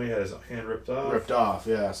last one, he had his hand ripped off. Ripped off,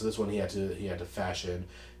 yeah. So this one he had to fashion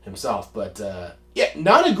himself. But,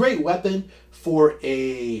 not a great weapon for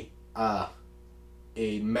a a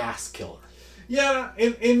mass killer. Yeah,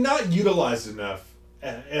 and not utilized enough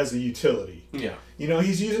as a utility. Yeah.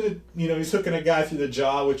 He's using it. He's hooking a guy through the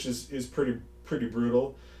jaw, which is pretty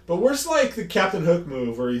brutal. But where's like the Captain Hook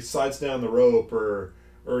move, where he slides down the rope, or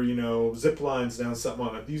zip lines down something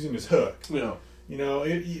on it using his hook? Yeah.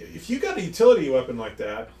 If you got a utility weapon like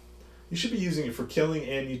that, you should be using it for killing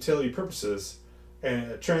and utility purposes,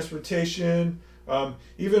 and transportation.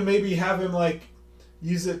 Even maybe have him like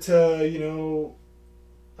use it to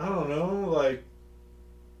I don't know, like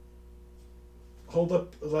hold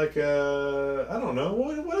up like I don't know,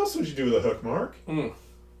 what else would you do with a hook, Mark?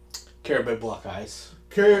 Carry a big block of ice.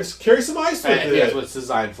 Carry some ice with it. That's what it's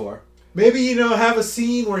designed for. Maybe have a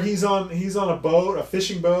scene where he's on a boat, a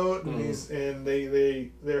fishing boat, and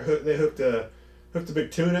they hooked a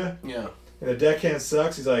big tuna. Yeah. And the deckhand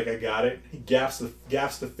sucks. He's like, I got it. He gaffs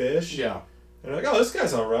the fish. Yeah. And they're like, oh, this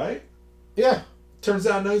guy's all right. Yeah. Turns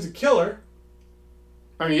out, no, he's a killer.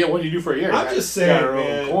 I mean, yeah. What do you do for a year? I'm just saying,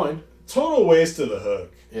 man. Coin. Total waste of the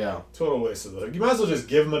hook. Yeah. Total waste of the hook. You might as well just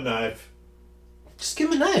give him a knife. Just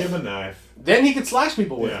give him a knife. Give him a knife. Then he could slash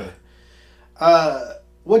people with it.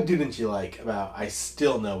 What didn't you like about I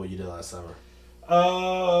Still Know What You Did Last Summer?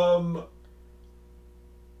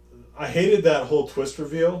 I hated that whole twist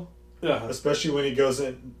reveal. Yeah. Especially when he goes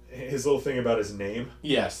in, his little thing about his name.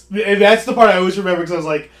 Yes. And that's the part I always remember because I was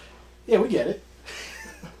like, yeah, we get it.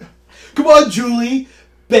 Come on, Julie.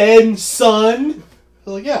 Ben, son. I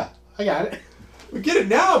was like, yeah, I got it. We get it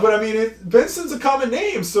now, but I mean, Benson's a common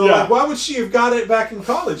name, so like, why would she have got it back in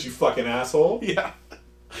college, you fucking asshole? Yeah.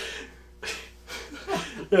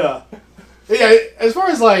 Yeah. Yeah, as far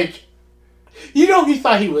as like, he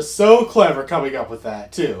thought he was so clever coming up with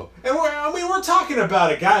that, too. And we're talking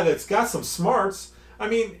about a guy that's got some smarts. I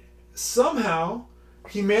mean, somehow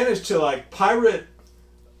he managed to like pirate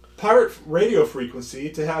radio frequency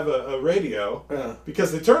to have a radio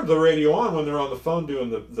because they turned the radio on when they're on the phone doing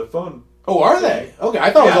the phone. Oh, are they? Okay,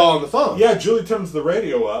 I thought it was all on the phone. Yeah, Julie turns the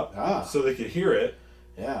radio up so they could hear it.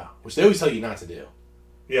 Yeah, which they always tell you not to do.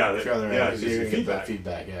 Yeah, you're going to get that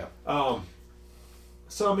feedback. Yeah.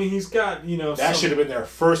 So I mean, he's got that should have been their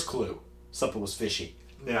first clue. Something was fishy.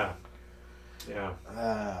 Yeah. Yeah.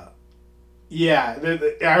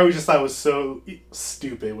 I always just thought it was so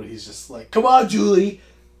stupid when he's just like, "Come on, Julie,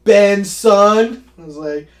 Ben, son." I was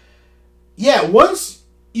like, "Yeah." Once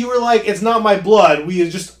you were like, "It's not my blood,"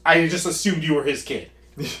 I just assumed you were his kid.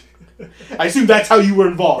 I assumed that's how you were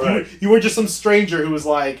involved. Right. You were just some stranger who was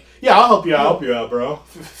like, "Yeah, I'll help you out." I'll help you out, bro.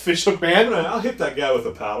 Fish hook man. I'll hit that guy with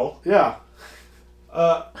a paddle. Yeah.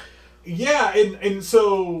 Yeah, and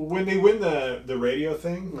so when they win the radio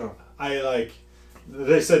thing, I like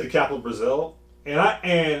they said the capital of Brazil,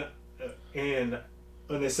 and when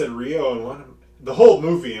they said Rio and the whole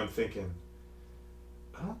movie, I'm thinking,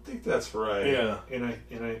 I don't think that's right. Yeah. And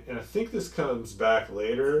I think this comes back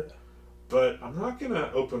later, but I'm not gonna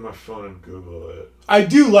open my phone and Google it. I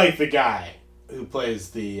do like the guy who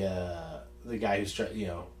plays the guy who's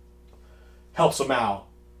helps him out,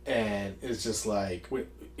 and it's just like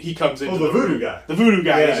he comes into the voodoo guy. The voodoo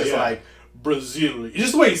guy is just like Brazil.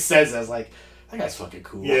 Just the way he says that, is like, that guy's fucking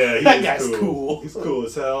cool. Yeah, that guy's cool. He's cool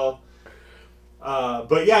as hell.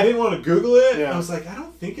 But yeah, I didn't want to Google it. Yeah. I was like, I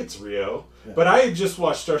don't think it's Rio. Yeah. But I had just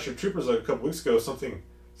watched Starship Troopers like a couple weeks ago. Is it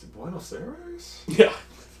Buenos Aires? Yeah.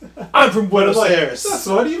 I'm from Buenos Aires. That's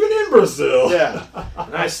not even in Brazil. Yeah.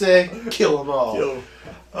 And I say, kill them all. Kill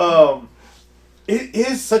them. It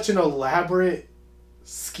is such an elaborate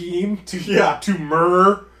scheme to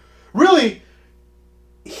murder. Really,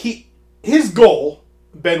 his goal,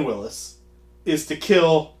 Ben Willis, is to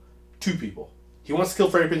kill two people. He wants to kill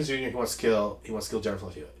Freddie Prinze Jr. He wants to kill Jennifer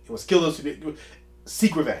Love Hewitt. He wants to kill those two people.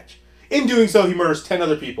 Seek revenge. In doing so, he murders 10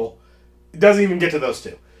 other people. It doesn't even get to those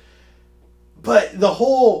two. But the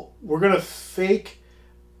whole, we're going to fake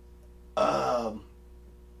a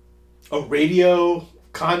radio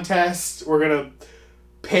contest. We're going to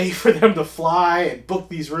pay for them to fly and book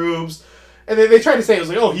these rooms. And they tried to say, it was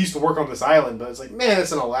like, oh, he used to work on this island. But it's like, man,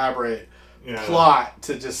 it's an elaborate plot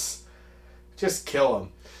to just kill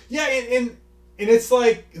him. Yeah, and it's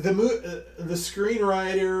like the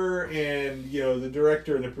screenwriter and the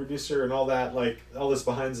director and the producer and all that, like all this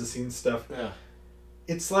behind the scenes stuff. Yeah.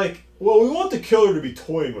 It's like, well, we want the killer to be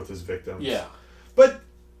toying with his victims. Yeah. But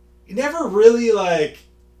you never really like,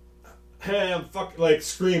 hey,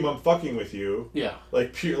 scream, I'm fucking with you. Yeah.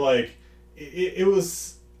 Like pure, like it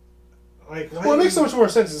was like. Well, it makes so much more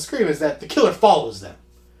sense in Scream is that the killer follows them.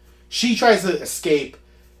 She tries to escape,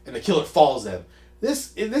 and the killer follows them.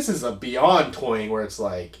 This is a beyond toying where it's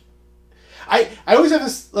like, I always have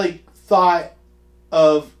this like thought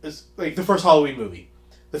of like the first Halloween movie.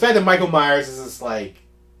 the fact that Michael Myers is this like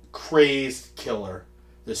crazed killer,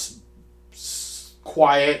 this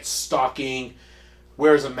quiet, stalking,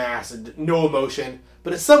 wears a mask, and no emotion,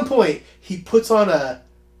 but at some point he puts on a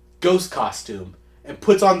ghost costume and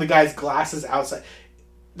puts on the guy's glasses outside.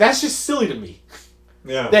 That's just silly to me.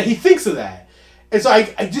 Yeah. That he thinks of that. And so I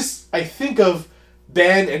think of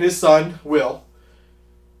Ben and his son, Will,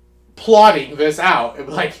 plotting this out. And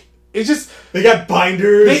like, it's just... They got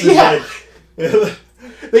binders. They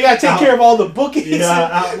gotta take care of all the bookings. Yeah,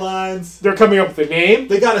 outlines. They're coming up with a name.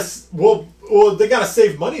 They gotta... Well, they gotta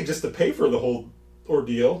save money just to pay for the whole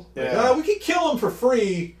ordeal. Yeah. Like, we could kill him for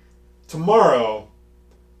free tomorrow.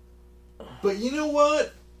 But you know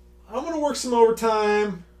what? I'm going to work some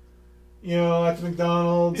overtime, at the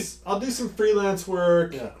McDonald's. I'll do some freelance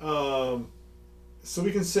work so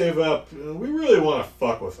we can save up. We really want to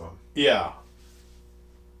fuck with them. Yeah.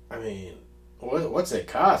 I mean, what's it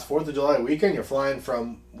cost? 4th of July weekend? You're flying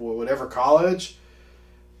from whatever college?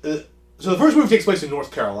 So the first movie takes place in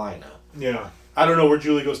North Carolina. Yeah. I don't know where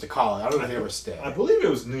Julie goes to college. I don't know if they ever stay. I believe it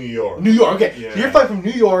was New York. New York, okay. Yeah. So you're flying from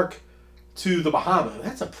New York to the Bahamas.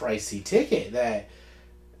 That's a pricey ticket. That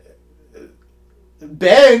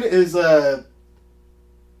Ben is a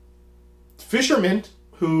fisherman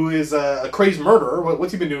who is a crazed murderer.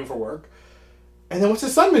 What's he been doing for work? And then what's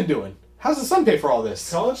his son been doing? How's his son pay for all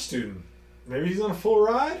this? College student. Maybe he's on a full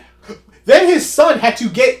ride? Then his son had to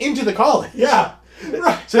get into the college. Yeah.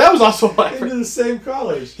 Right. So that was also like into the same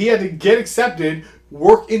college. He had to get accepted,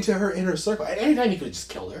 work into her inner circle. At any time he could have just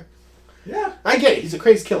killed her. Yeah. I get it. He's a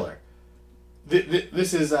crazed killer.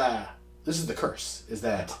 This is the curse. Is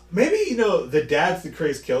that maybe the dad's the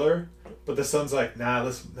crazed killer, but the son's like, nah,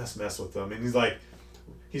 let's mess with them, and he's like,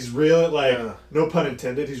 he's real, like no pun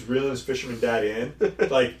intended. He's reeling his fisherman dad in.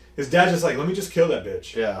 Like his dad's just like, let me just kill that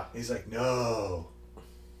bitch. Yeah. He's like, no,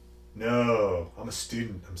 I'm a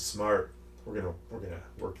student. I'm smart. We're gonna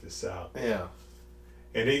work this out. Yeah.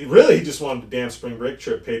 And he just wanted a damn spring break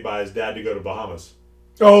trip paid by his dad to go to Bahamas.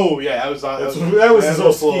 Oh yeah, that was his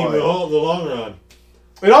whole scheme. The long run.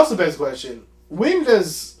 It also begs the question: when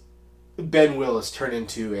does Ben Willis turn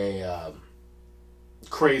into a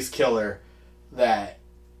crazed killer that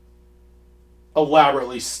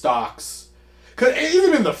elaborately stalks? Because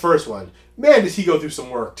even in the first one, man, does he go through some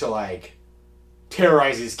work to like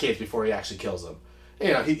terrorize these kids before he actually kills them?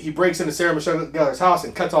 He breaks into Sarah Michelle Gellar's house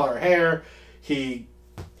and cuts all her hair. He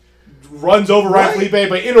runs over Ryan Felipe,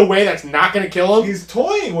 but in a way that's not going to kill him. He's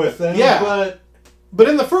toying with them. Yeah, but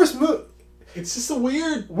in the first movie, it's just a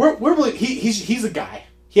weird. He's a guy.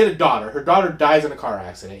 He had a daughter. Her daughter dies in a car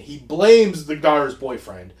accident. He blames the daughter's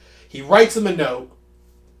boyfriend. He writes him a note,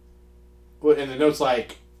 and the note's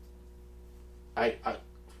like, "I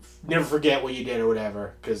never forget what you did" or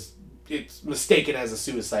whatever, because it's mistaken as a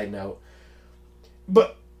suicide note.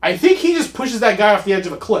 But I think he just pushes that guy off the edge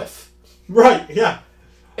of a cliff. Right, yeah.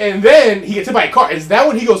 And then he gets hit by a car. Is that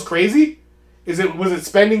when he goes crazy? Was it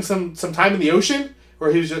spending some time in the ocean?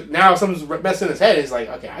 Or he's just, now someone's messing his head. He's like,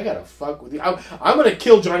 okay, I gotta fuck with you. I'm gonna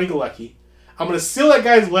kill Johnny Galecki. I'm gonna steal that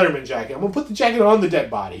guy's Letterman jacket. I'm gonna put the jacket on the dead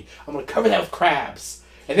body. I'm gonna cover that with crabs.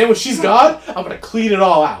 And then when she's gone, I'm gonna clean it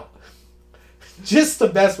all out. Just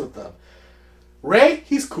to mess with them. Ray,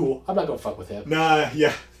 he's cool. I'm not gonna fuck with him. Nah,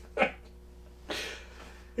 yeah.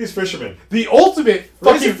 He's fisherman. The ultimate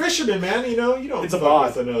fucking... He's a fisherman, man. You don't it's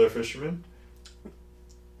fuck with another fisherman.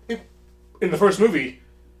 In the first movie,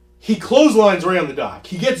 he clotheslines Ray on the dock.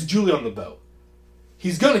 He gets Julie on the boat.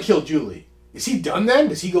 He's gonna kill Julie. Is he done then?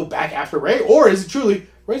 Does he go back after Ray? Or is it truly,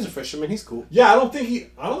 Ray's a fisherman, he's cool? Yeah, I don't think he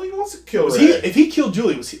wants to kill Ray. If he killed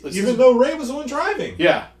Julie, even though Ray was the one driving.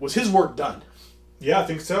 Yeah. Was his work done? Yeah, I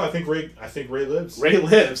think so. I think Ray lives. Ray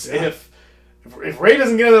lives. Yeah. If Ray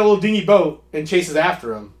doesn't get on that little dingy boat and chases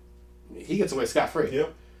after him, he gets away scot-free.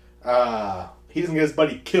 Yep. He doesn't get his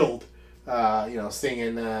buddy killed,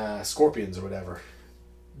 singing Scorpions or whatever.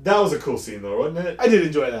 That was a cool scene, though, wasn't it? I did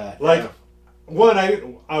enjoy that. Like, one,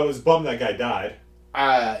 I was bummed that guy died.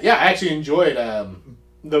 I actually enjoyed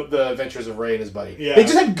the adventures of Ray and his buddy. Yeah. They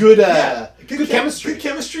just had good chemistry. Good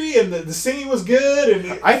chemistry, and the singing was good.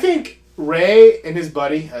 And I think Ray and his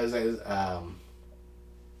buddy,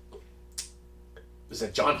 was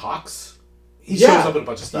that John Hawkes? He shows up in a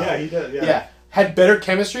bunch of stuff. Yeah, he does. Yeah, had better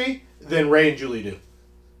chemistry than Ray and Julie do.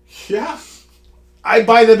 Yeah. I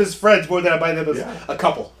buy them as friends more than I buy them as a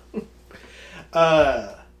couple.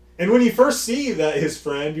 And when you first see that his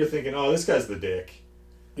friend, you're thinking, oh, this guy's the dick.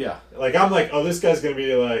 Yeah. Like, I'm like, oh, this guy's going to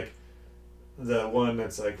be like the one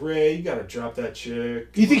that's like, Ray, you got to drop that chick.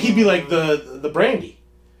 You think he'd be like the Brandy?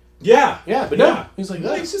 Yeah. Yeah, but no. He's like,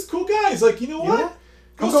 he's just a cool guy. He's like, you know what?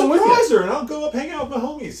 Go surprise her and I'll go up hang out with my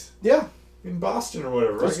homies. Yeah. in Boston or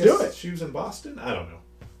whatever. Let's I guess do it. She was in Boston. I don't know.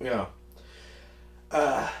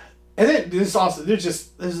 Yeah. And then there's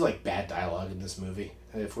like bad dialogue in this movie.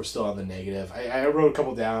 If we're still on the negative, I wrote a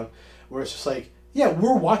couple down where it's just like, yeah,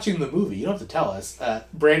 we're watching the movie. You don't have to tell us.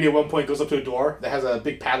 Brandy at one point goes up to a door that has a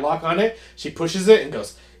big padlock on it. She pushes it and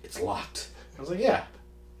goes, "It's locked." I was like, yeah,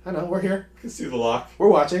 I know, we're here. I can see the lock. We're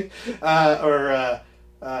watching.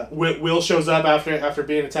 Will shows up after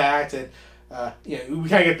being attacked, and we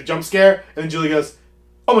kind of get the jump scare, and then Julie goes,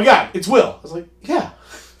 "Oh my God, it's Will." I was like, yeah,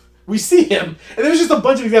 we see him, and there's just a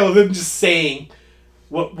bunch of examples of them just saying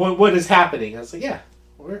what is happening. I was like, yeah,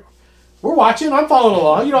 we're watching. I'm following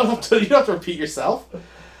along. You don't have to repeat yourself.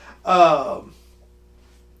 Does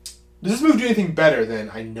this movie do anything better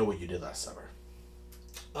than I Know What You Did Last Summer?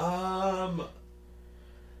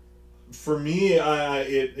 For me,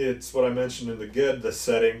 it's what I mentioned in the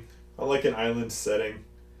setting. I like an island setting.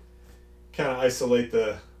 Kind of isolate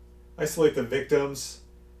the victims.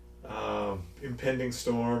 Impending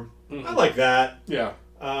storm. Mm-hmm. I like that. Yeah.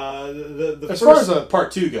 As far as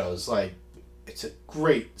part 2 goes, like, it's a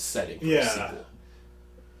great setting for a sequel.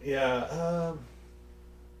 Yeah.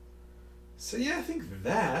 So yeah, I think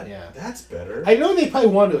that's better. I know they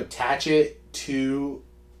probably wanted to attach it to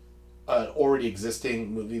an already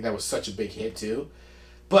existing movie that was such a big hit too,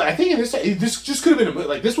 but I think in this just could have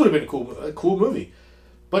been this would have been a cool movie.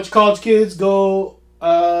 Bunch of college kids go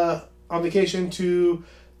on vacation to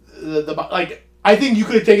the like. I think you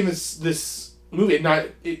could have taken this movie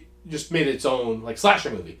and it just made its own like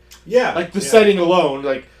slasher movie. Yeah, like the setting alone,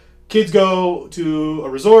 like kids go to a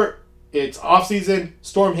resort. It's off season,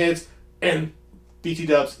 storm hits, and BT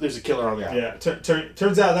Dubs, there's a killer on the island. Yeah,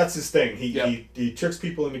 turns out that's his thing. He tricks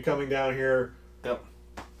people into coming down here. Yep.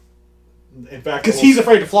 In fact, because he's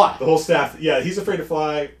afraid to fly. The whole staff, he's afraid to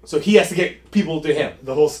fly. So he has to get people to him.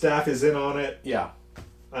 The whole staff is in on it. Yeah.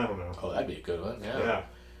 I don't know. Oh, that'd be a good one. Yeah.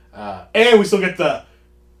 Yeah. And we still get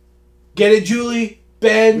get it, Julie,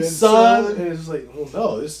 Ben's son. And it's just like, well,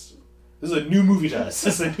 no, this is a new movie to us.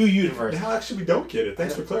 This is a new universe. Now, actually, we don't get it.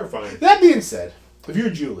 Thanks for clarifying. That being said, if you're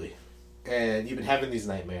Julie and you've been having these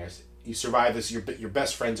nightmares, you survive this. Your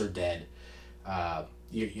best friends are dead.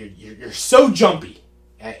 You're so jumpy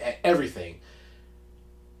at everything.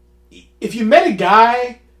 If you met a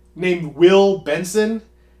guy named Will Benson,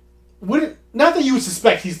 not that you would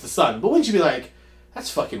suspect he's the son, but wouldn't you be like, that's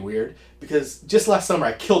fucking weird? Because just last summer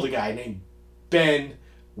I killed a guy named Ben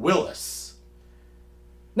Willis.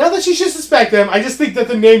 Not that she should suspect them, I just think that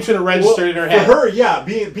the name should have registered in her head. For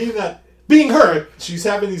her, being her, she's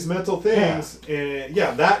having these mental things, and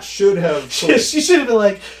that should have. She should have been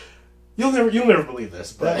like, you'll never believe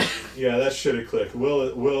this, but that should have clicked.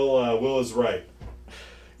 Will is right.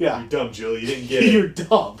 Yeah, you're dumb, Julie. You didn't get it. You're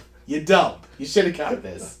dumb. You're dumb. You should have got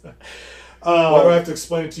this. Why do I have to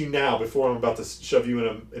explain it to you now before I'm about to shove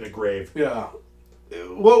you in a grave? Yeah.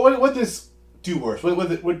 What does this do worse?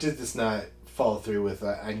 What did this not follow through with?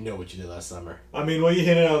 I Know What You Did Last Summer. I mean, you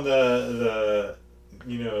hinted on the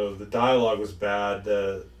dialogue was bad.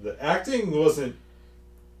 The acting wasn't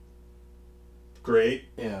great.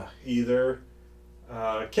 Yeah. Either.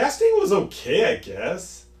 Casting was okay, I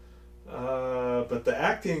guess. But the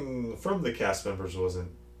acting from the cast members wasn't,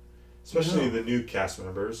 especially the new cast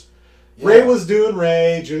members. Yeah. Ray was doing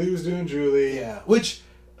Ray, Julie was doing Julie. Yeah, which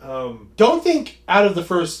don't think out of the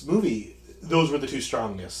first movie those were the two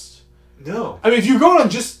strongest. No, I mean if you're going on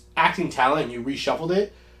just acting talent and you reshuffled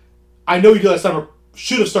it, I Know You Did Last Summer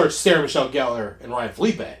should have started Sarah Michelle Gellar and Ryan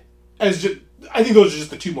Felipe I think those are just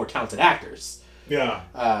the two more talented actors. Yeah.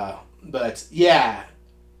 But yeah,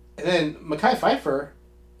 and then Mekhi Phifer.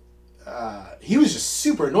 He was just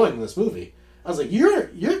super annoying in this movie. I was like,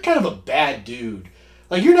 you're kind of a bad dude.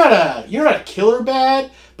 Like you're not a killer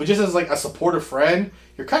bad, but just as like a supportive friend,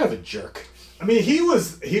 you're kind of a jerk. I mean, he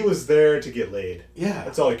was there to get laid. Yeah,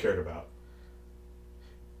 that's all he cared about.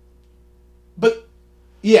 But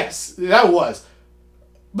yes, that was.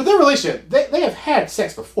 But their relationship, they have had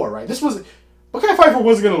sex before, right? Mekhi Phifer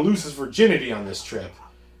wasn't going to lose his virginity on this trip.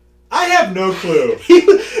 I have no clue.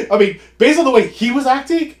 I mean, based on the way he was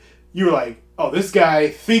acting, you were like, oh, this guy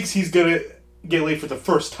thinks he's going to get laid for the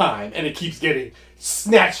first time, and it keeps getting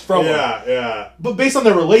snatched from him. Yeah. But based on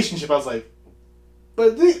their relationship, I was like,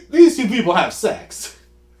 but these two people have sex.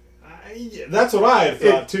 That's what I had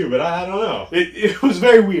thought too, but I don't know. It was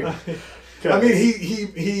very weird. I mean,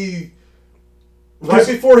 he right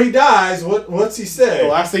before he dies, what's he say? The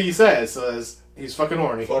last thing he says is, he's fucking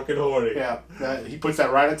horny. Fucking horny. Yeah, he puts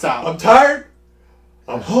that right at the top. I'm tired.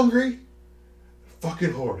 I'm hungry.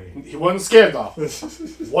 Fucking horny. He wasn't scared though.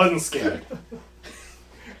 Wasn't scared.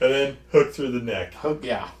 And then hook through the neck.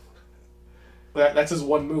 Yeah. That's his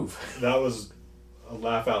one move. That was a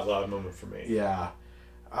laugh out loud moment for me. Yeah.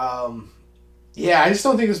 Yeah, I just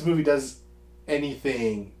don't think this movie does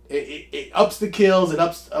anything. It ups the kills, it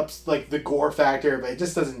ups like the gore factor, but it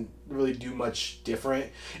just doesn't really do much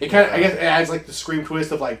different. It kind of, I guess, it adds like the Scream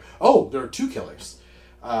twist of like, oh, there are two killers.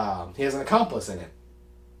 He has an accomplice in it.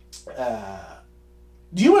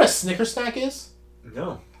 Do you know what a snicker snack is?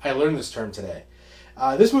 No. I learned this term today.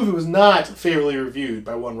 This movie was not favorably reviewed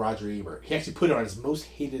by one Roger Ebert. He actually put it on his most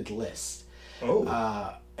hated list. Oh.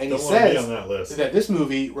 And don't he want to be says on that list. that this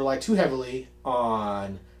movie relied too heavily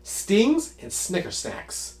on stings and snicker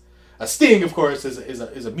snacks. A sting, of course,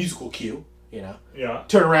 is a musical cue. You know. Yeah.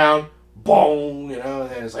 Turn around, boom. You know,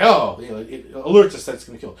 and it's like, oh, you know, it alerts us that it's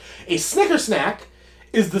going to kill. A snicker snack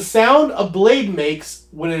is the sound a blade makes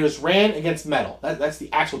when it is ran against metal. That's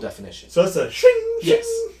the actual definition. So that's a shing, shing.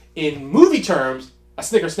 Yes. In movie terms, a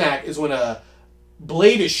snicker snack is when a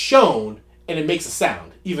blade is shown and it makes a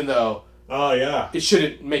sound, even though Oh, yeah. it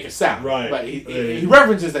shouldn't make a sound. Right. But he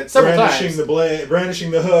references that several times.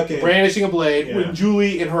 Brandishing the hook. And, brandishing a blade. Yeah. When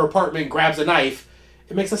Julie in her apartment grabs a knife,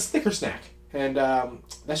 it makes a snicker snack. And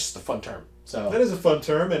that's just a fun term. So that is a fun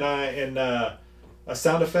term, and a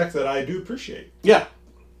sound effect that I do appreciate. Yeah.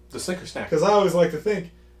 The snicker snack. Because I always like to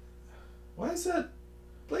think, why is that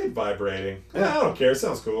blade vibrating? Yeah. I don't care. It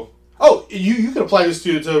sounds cool. Oh, you can apply this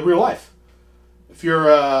to real life. If you're,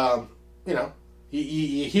 you know,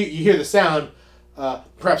 you hear the sound,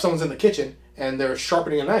 perhaps someone's in the kitchen and they're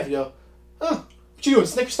sharpening a knife, you go, oh, what you doing,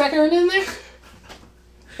 snicker snacking in there?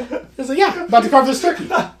 It's like, yeah, about to carve this turkey.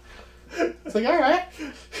 It's like, all right.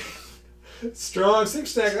 Strong snicker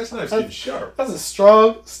snack. That's knife's getting sharp. That's a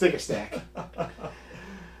strong snicker snack.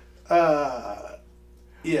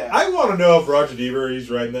 Yeah. I want to know if Roger Ebert, he's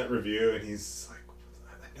writing that review, and he's like,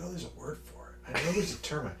 I know there's a word for it. I know there's a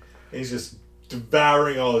term. And he's just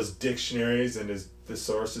devouring all his dictionaries, and his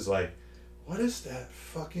thesaurus is like, what is that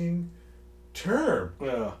fucking term?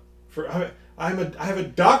 Yeah. I have a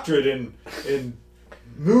doctorate in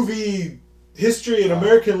movie history and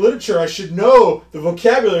American literature. I should know the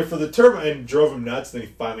vocabulary for the term, and drove him nuts. Then he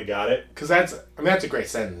finally got it. Because that's a great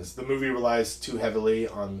sentence. The movie relies too heavily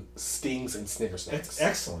on stings and snicker snacks. That's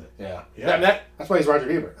excellent. Yeah. Yeah. That's why he's Roger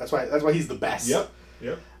Ebert. That's why he's the best. Yep.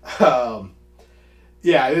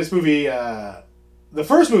 Yeah, this movie, the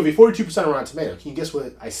first movie, 42% Rotten Tomato. Can you guess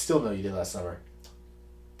what I Still Know You Did last summer?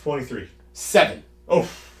 23. 7. Oh.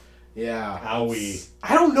 Yeah. Owie.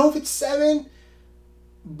 I don't know if it's 7,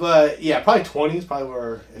 but yeah, probably 20 is probably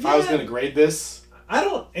where, if I was going to grade this. I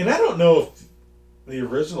don't know if the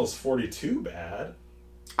original's 42 bad.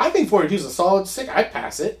 I think 42 is a solid 6. I'd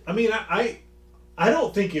pass it. I mean, I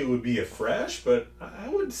don't think it would be a fresh, but I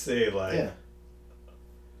would say like a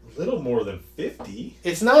little more than 50.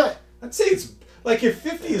 It's not. I'd say it's like if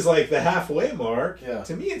 50 is like the halfway mark. Yeah.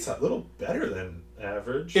 To me, it's a little better than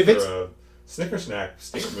average If for it's a Snicker Snack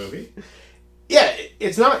stinger movie. Yeah,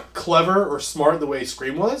 it's not clever or smart the way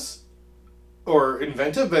Scream was, or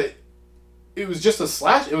inventive, but it was just a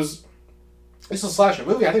slash. It's a slasher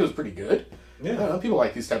movie. I think it was pretty good. Yeah. I don't know, people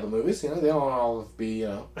like these type of movies. You know, they don't all be, you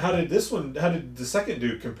know. How did the second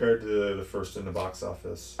do compared to the first in the box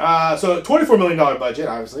office? So $24 million budget.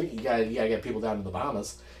 Obviously, you gotta get people down to the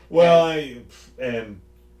Bahamas. Well, and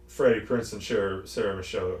Freddie Prinze and Sarah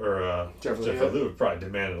Michelle or Jennifer Jennifer Leo Lou probably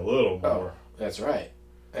demanded a little more. Oh, that's right.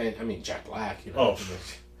 And I mean Jack Black. You Oh.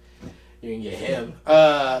 know, you can get him.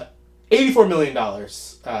 $84 million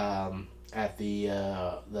at the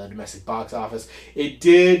domestic box office. It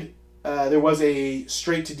did. There was a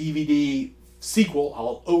straight to DVD sequel.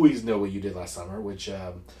 I'll Always Know What You Did Last Summer, which,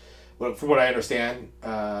 from what I understand,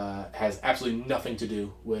 has absolutely nothing to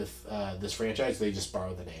do with this franchise. They just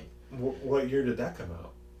borrowed the name. What year did that come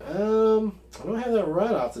out? I don't have that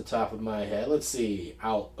right off the top of my head. Let's see.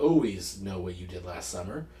 I'll Always Know What You Did Last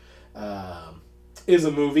Summer. Is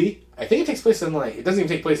a movie. I think it takes place in it doesn't even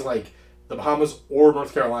take place in the Bahamas or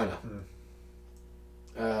North Carolina.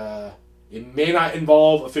 It may not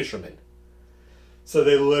involve a fisherman. So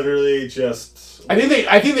they literally just. I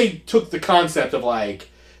think they took the concept of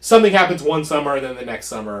something happens one summer and then the next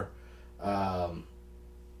summer.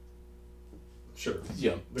 Sure.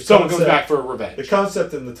 Someone comes back for revenge. The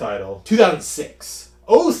concept in the title. 2006.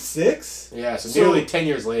 06? Yeah, so nearly 10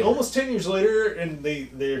 years later. Almost 10 years later, and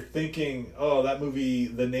they're thinking, oh, that movie,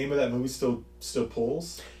 the name of that movie still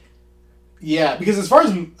pulls? Yeah, because as far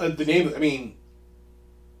as the name, I mean,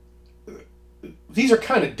 these are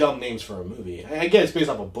kind of dumb names for a movie. I get it's based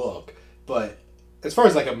off a book, but as far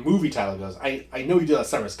as a movie title goes, I Know You Did Last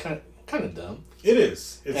Summer is kind of dumb. It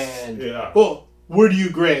is. Well, where do you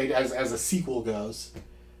grade as a sequel goes?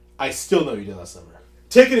 I Still Know You Did Last Summer.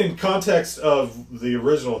 take it in context of the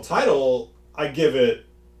original title, I give it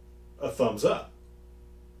a thumbs up.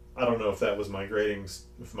 I don't know if that was my grading.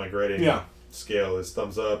 If my grading scale is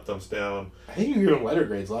thumbs up, thumbs down. I think you were giving letter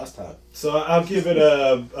grades last time. So I'll give it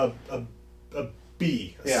a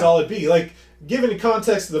B, a solid B. Like, given the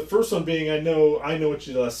context of the first one being, I know what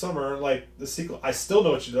you did last summer. Like the sequel, I still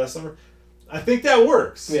know what you did last summer. I think that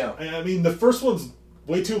works. Yeah. I mean, the first one's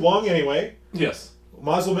way too long anyway. Yes.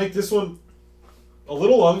 Might as well make this one a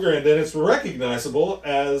little longer, and then it's recognizable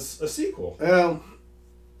as a sequel.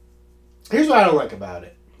 Here's what I don't like about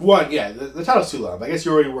it. One, the title's too long. I guess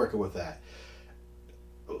you're already working with that.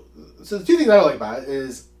 So the two things I don't like about it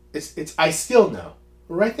is it's I still know.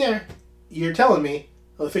 Right there, you're telling me,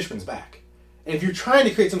 oh, the Fishman's back. And if you're trying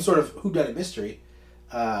to create some sort of whodunit mystery,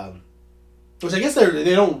 which I guess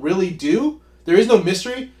they don't really do. There is no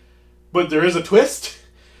mystery, but there is a twist.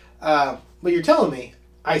 But you're telling me,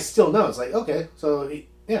 I still know. It's like, okay, so it's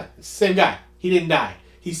the same guy. He didn't die.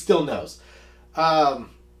 He still knows.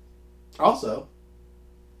 Also,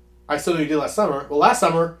 I still know you did last summer. Well, last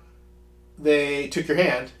summer, they took your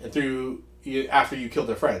hand and threw you after you killed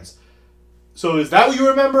their friends. So is that what you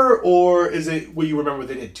remember, or is it what you remember what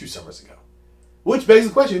they did 2 summers ago? Which begs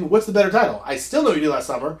the question, what's the better title? I still know what you did last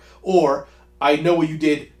summer, or I know what you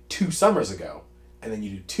did 2 summers ago, and then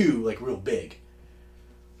you do 2, like, real big.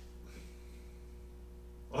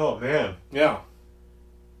 Oh, man. Yeah. I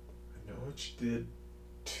know what you did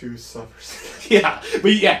 2 summers ago. Yeah,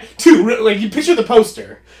 but 2, like, you picture the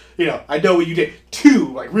poster. You know, I know what you did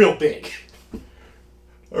 2, like, real big.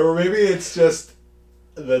 Or maybe it's just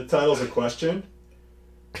the title's a question.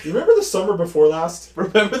 You remember the summer before last?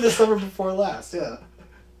 Remember the summer before last, yeah.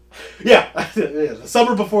 Yeah, the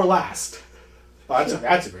summer before last. Oh,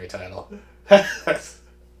 that's a great title. I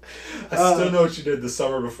still know what you did the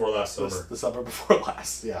summer before last summer. The summer before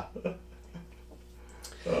last, yeah.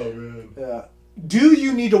 Oh, man. Yeah. Do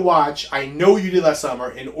you need to watch I Know What You Did Last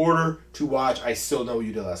Summer in order to watch I Still Know What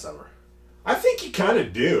You Did Last Summer? I think you kind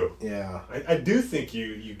of do. Yeah. I do think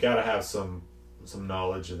you got to have some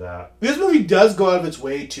knowledge of that. This movie does go out of its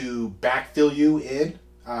way to backfill you in.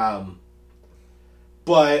 But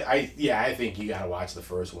I think you got to watch the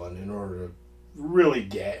first one in order to really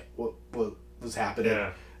get what was happening.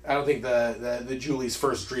 Yeah. I don't think the Julie's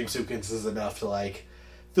first dream sequence is enough to, like,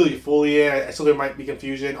 fill you fully in. I still there might be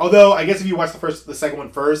confusion. Although I guess if you watch the second one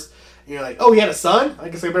first, and you're like, oh, he had a son? I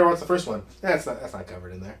guess I better watch the first one. That's not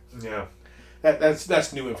covered in there. Yeah.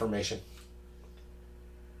 That's new information.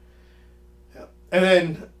 Yeah. And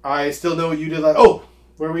then I Still Know What You Did Last. Oh,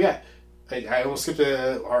 where are we at? I almost skipped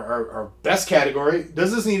our best category.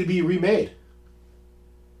 Does this need to be remade?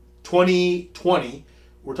 2020.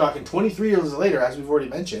 We're talking 23 years later, as we've already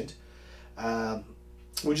mentioned.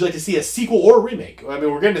 Would you like to see a sequel or a remake? I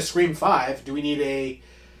mean, we're getting to Scream 5. Do we need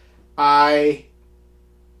I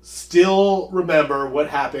still remember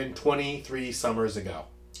what happened 23 summers ago?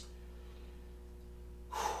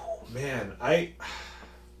 Man, I'm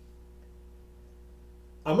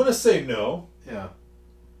going to say no. Yeah.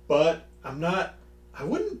 But I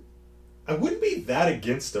wouldn't be that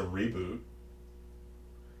against a reboot.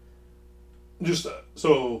 Just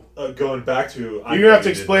so going back to, you're gonna have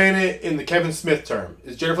to explain it in the Kevin Smith term.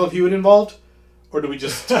 Is Jennifer Love Hewitt involved, or do we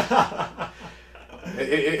just?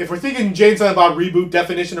 If we're thinking Jane Silent Bob reboot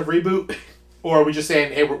definition of reboot, or are we just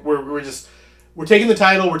saying, hey, we're taking the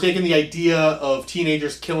title, we're taking the idea of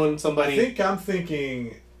teenagers killing somebody. I think I'm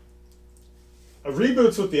thinking a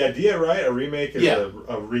reboot's with the idea, right? A remake is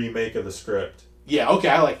a remake of the script. Yeah. Okay,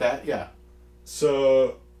 I like that. Yeah.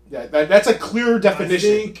 So yeah, that's a clear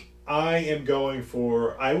definition. I think I am going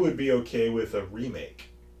for, I would be okay with a remake.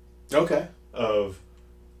 Okay. Of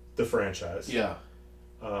the franchise. Yeah.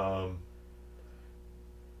 I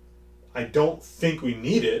don't think we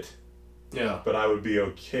need it. Yeah. But I would be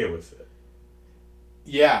okay with it.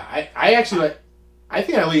 Yeah, I actually, I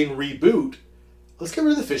think I lean reboot. Let's get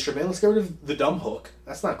rid of the fisherman. Let's get rid of the dumb hook.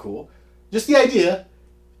 That's not cool. Just the idea.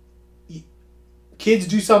 Kids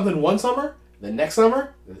do something one summer, the next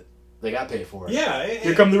summer, they got paid for it. Yeah.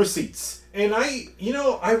 Here come the receipts. And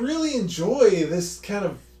I really enjoy this kind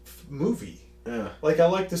of movie. Yeah. Like, I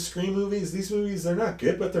like the Scream movies. These movies, they're not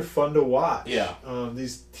good, but they're fun to watch. Yeah.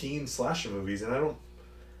 These teen slasher movies. And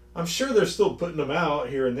I'm sure they're still putting them out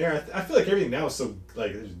here and there. I feel like everything now is so,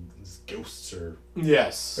 like, there's ghosts or...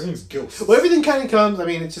 Yes. Everything's ghosts. Well, everything kind of comes, I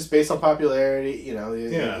mean, it's just based on popularity,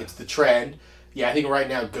 Yeah. It's the trend. Yeah, I think right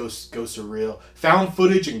now ghosts are real. Found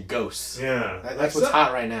footage and ghosts. Yeah. That's what's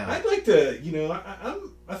hot right now. I'd like to,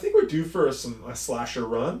 I think we're due for a slasher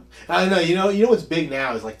run. I don't know. You know what's big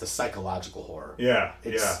now is like the psychological horror. Yeah.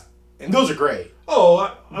 and those are great.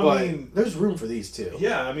 Oh, I mean, there's room for these too.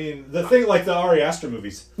 Yeah, I mean, the thing like the Ari Aster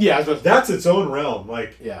movies. Yeah, that's its own realm.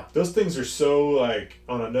 Like, yeah, those things are so like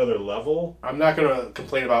on another level. I'm not gonna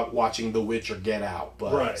complain about watching The Witch or Get Out,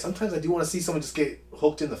 but sometimes I do want to see someone just get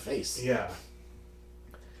hooked in the face. Yeah,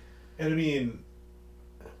 and I mean,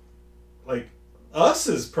 like, Us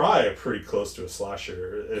is probably pretty close to a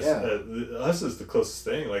slasher. Us is the closest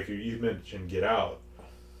thing. Like you mentioned, Get Out.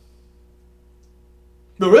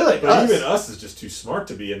 No, really. But even Us is just too smart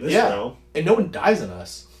to be in this realm. And no one dies in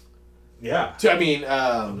Us. Yeah. So, I mean...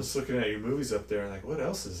 I'm just looking at your movies up there and like, what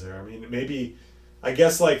else is there? I mean, maybe... I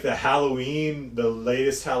guess like the Halloween, the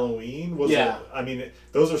latest Halloween was... I mean,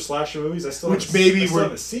 those are slasher movies. I still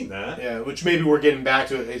haven't seen that. Yeah, which maybe we're getting back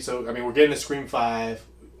to it. So, I mean, we're getting to Scream 5.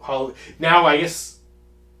 Now, I guess...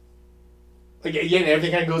 Like, again,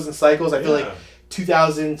 everything kind of goes in cycles. I feel like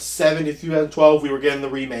 2007 to 2012, we were getting the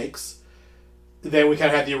remakes. Then we kind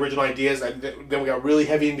of had the original ideas. And then we got really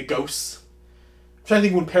heavy into ghosts. I'm trying to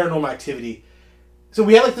think when Paranormal Activity. So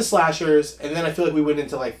we had like the slashers, and then I feel like we went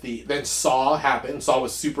into like then Saw happened. Saw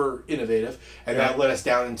was super innovative, and that led us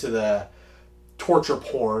down into the torture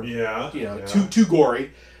porn. Too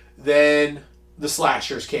gory. Then the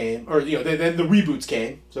slashers came, or then the reboots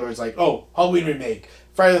came. So it was like, oh, Halloween remake,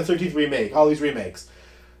 Friday the 13th remake, all these remakes.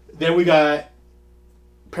 Then we got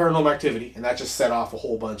Paranormal Activity, and that just set off a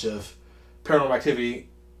whole bunch of Paranormal Activity.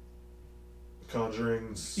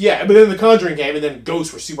 Conjurings. Yeah, but then the Conjuring came, and then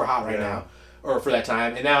ghosts were super hot right now, or for that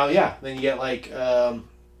time. And now, then you get like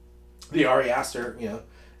the Ari Aster, and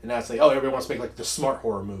now it's like, oh, everybody wants to make like the smart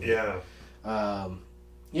horror movie. Yeah. So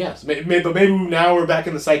maybe now we're back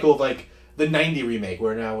in the cycle of like the 90 remake,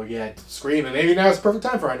 where now we get Scream, and maybe now it's the perfect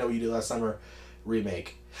time for I Know What You Did Last Summer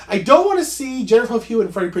remake. I don't want to see Jennifer Love Hewitt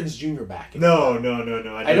and Freddie Prinze Jr. back. No.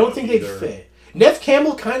 I don't think they'd fit. Neve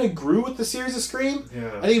Campbell kind of grew with the series of Scream. Yeah.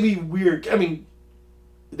 I think it'd be weird. I mean,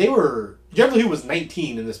 Jennifer Love Hewitt was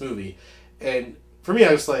 19 in this movie, and for me,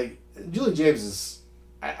 I was like, Julie James is...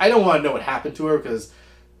 I don't want to know what happened to her, because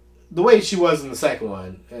the way she was in the second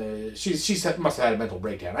one, she must have had a mental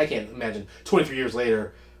breakdown. I can't imagine 23 years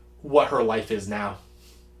later what her life is now.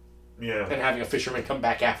 Yeah. And having a fisherman come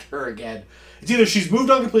back after her again. It's either she's moved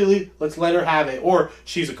on completely, let's let her have it, or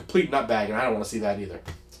she's a complete nutbag, and I don't want to see that either.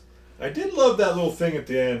 I did love that little thing at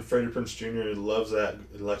the end. Freddie Prinze Jr. loves that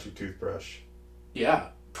electric toothbrush. Yeah.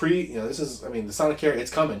 This is, the Sonicare, it's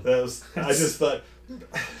coming. I just thought,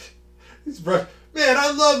 man,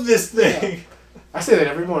 I love this thing. Yeah. I say that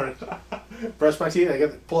every morning. Brush my teeth,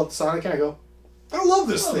 pull up the Sonicare, I go, I love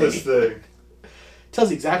this thing. Tells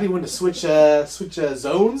you exactly when to switch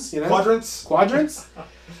zones, Quadrants.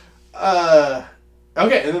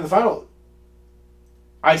 Okay, and then the final.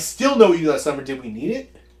 I still Know What You Did Last Summer. Did we need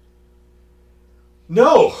it?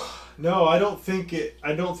 No, I don't think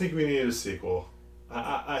we needed a sequel.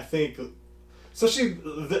 I think, especially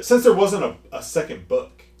since there wasn't a second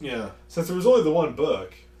book. Yeah. Since there was only the one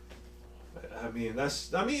book. Money's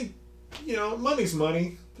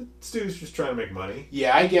money. The studio's just trying to make money.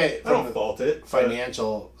 Yeah, I get. I don't fault it.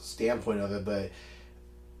 Financial standpoint of it, but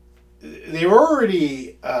they were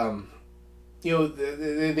already,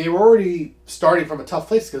 they were already starting from a tough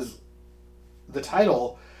place, because the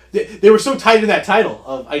title. They were so tight in that title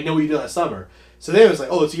of I Know What You Did Last Summer. So then it was like,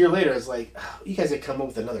 oh, it's a year later. It's like, oh, you guys have come up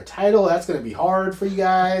with another title. That's going to be hard for you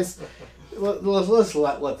guys. Let's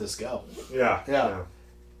let this go. Yeah.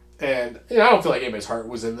 And I don't feel like anybody's heart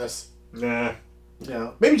was in this. Nah.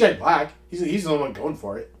 Maybe Jack Black. He's the only one going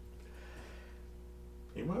for it.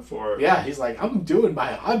 He went for it. Yeah, he's like, I'm doing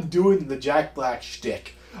the Jack Black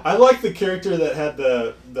shtick. I like the character that had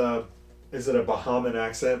the is it a Bahamian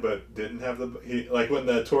accent but didn't have like when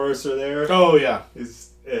the tourists are there. Oh yeah.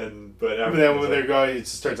 But then when they're going, it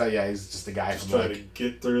just turns out he's just a guy just trying to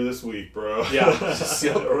get through this week, bro. Yeah.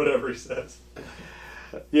 Or whatever he says.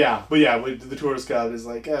 Yeah, but when the tourist guide is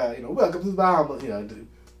like, welcome to the Bahamas,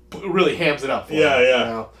 really hams it up for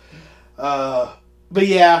him. But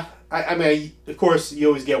yeah, I mean, of course, you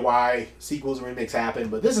always get why sequels and remakes happen,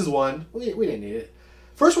 but this is one, we didn't need it.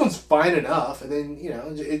 First one's fine enough, and then,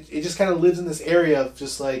 it just kind of lives in this area of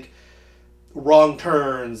just like Wrong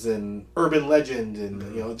Turns and Urban Legend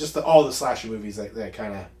and, just all the slasher movies that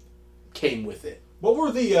kind of came with it. What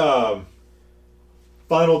were the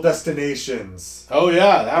Final Destinations? Oh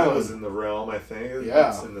yeah, that was in the realm, I think. Yeah,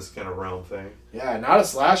 it's in this kind of realm thing. Yeah, not a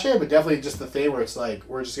slasher, but definitely just the thing where it's like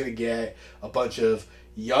we're just gonna get a bunch of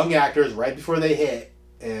young actors right before they hit,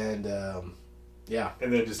 and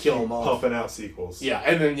and then just kill them all, pumping out sequels. Yeah,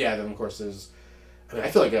 and then of course there's. I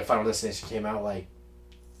feel like Final Destination came out like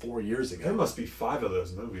 4 years ago. There must be 5 of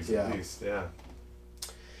those movies at least. Yeah.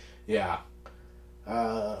 Yeah.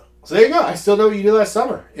 So there you go. I still know what you did last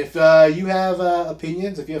summer. If you have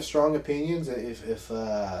opinions, if you have strong opinions, if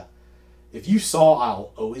you saw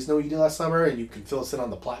I'll Always Know What You Did Last Summer, and you can fill us in on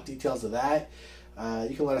the plot details of that,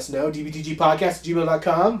 you can let us know.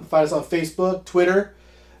 dbtgpodcast@gmail.com. Find us on Facebook, Twitter,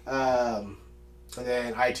 and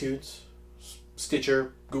then iTunes,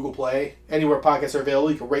 Stitcher, Google Play, anywhere podcasts are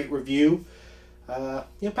available. You can rate, review.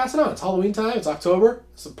 Pass it on. It's Halloween time. It's October.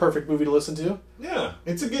 It's a perfect movie to listen to. Yeah,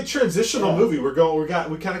 it's a good transitional movie. We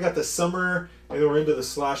kind of got the summer, and then we're into the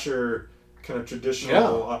slasher kind of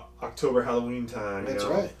traditional October Halloween time. That's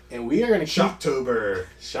right. And we are going to keep Shocktober.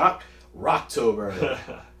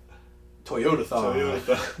 Rocktober. Toyota-thon.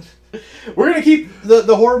 We're going to keep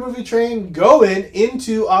the horror movie train going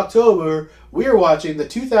into October. We are watching the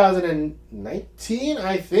 2019,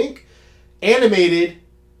 I think, animated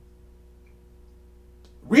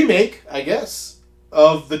remake, I guess,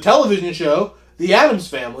 of the television show The Addams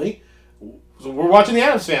Family. So we're watching The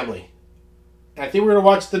Addams Family. I think we're gonna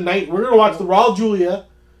watch the Raul Julia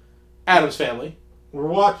Addams Family. We're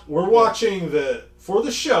watching for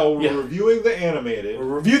the show. We're reviewing the animated. We're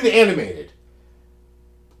reviewing the animated.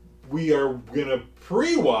 We are gonna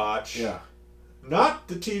pre-watch. Yeah. Not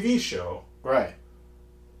the TV show. Right.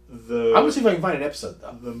 I'm gonna see if I can find an episode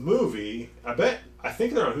though. The movie. I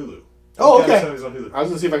think they're on Hulu. Oh, okay. On Hulu. I was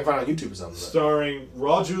gonna see if I can find it on YouTube or something. Starring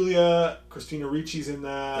Raul Julia, Christina Ricci's in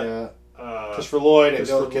that. Yeah. Christopher Lloyd,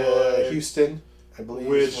 Angelica Houston, I believe.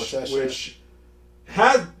 Which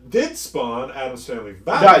did spawn Addams Family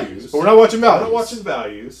Values. But we're not watching Values. We're not watching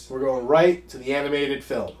Values. We're going right to the animated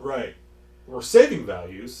film. Right. We're saving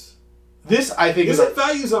Values. This, I think, isn't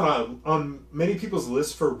Values on many people's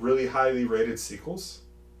list for really highly rated sequels?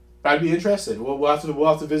 I'd be interested. We'll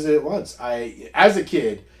have to visit it once. As a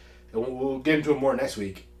kid, and we'll get into it more next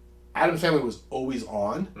week, Addams Family was always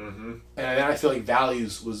on, and then I feel like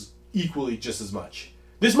Values was equally just as much.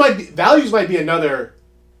 Values might be another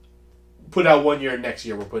put out 1 year, next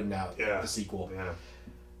year we're putting out the sequel. Yeah.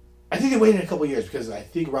 I think they waited a couple years because I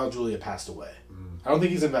think Raul Julia passed away. I don't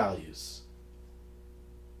think he's in Values.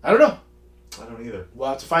 I don't know. I don't either. We'll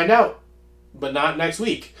have to find out, but not next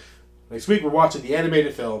week. Next week we're watching the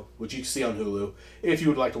animated film, which you can see on Hulu, if you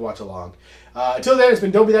would like to watch along. Until then, it's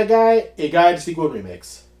been Don't Be That Guy, a guide to sequel and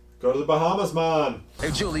remakes. Go to the Bahamas, man.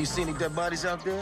 Hey, Julie, you see any dead bodies out there?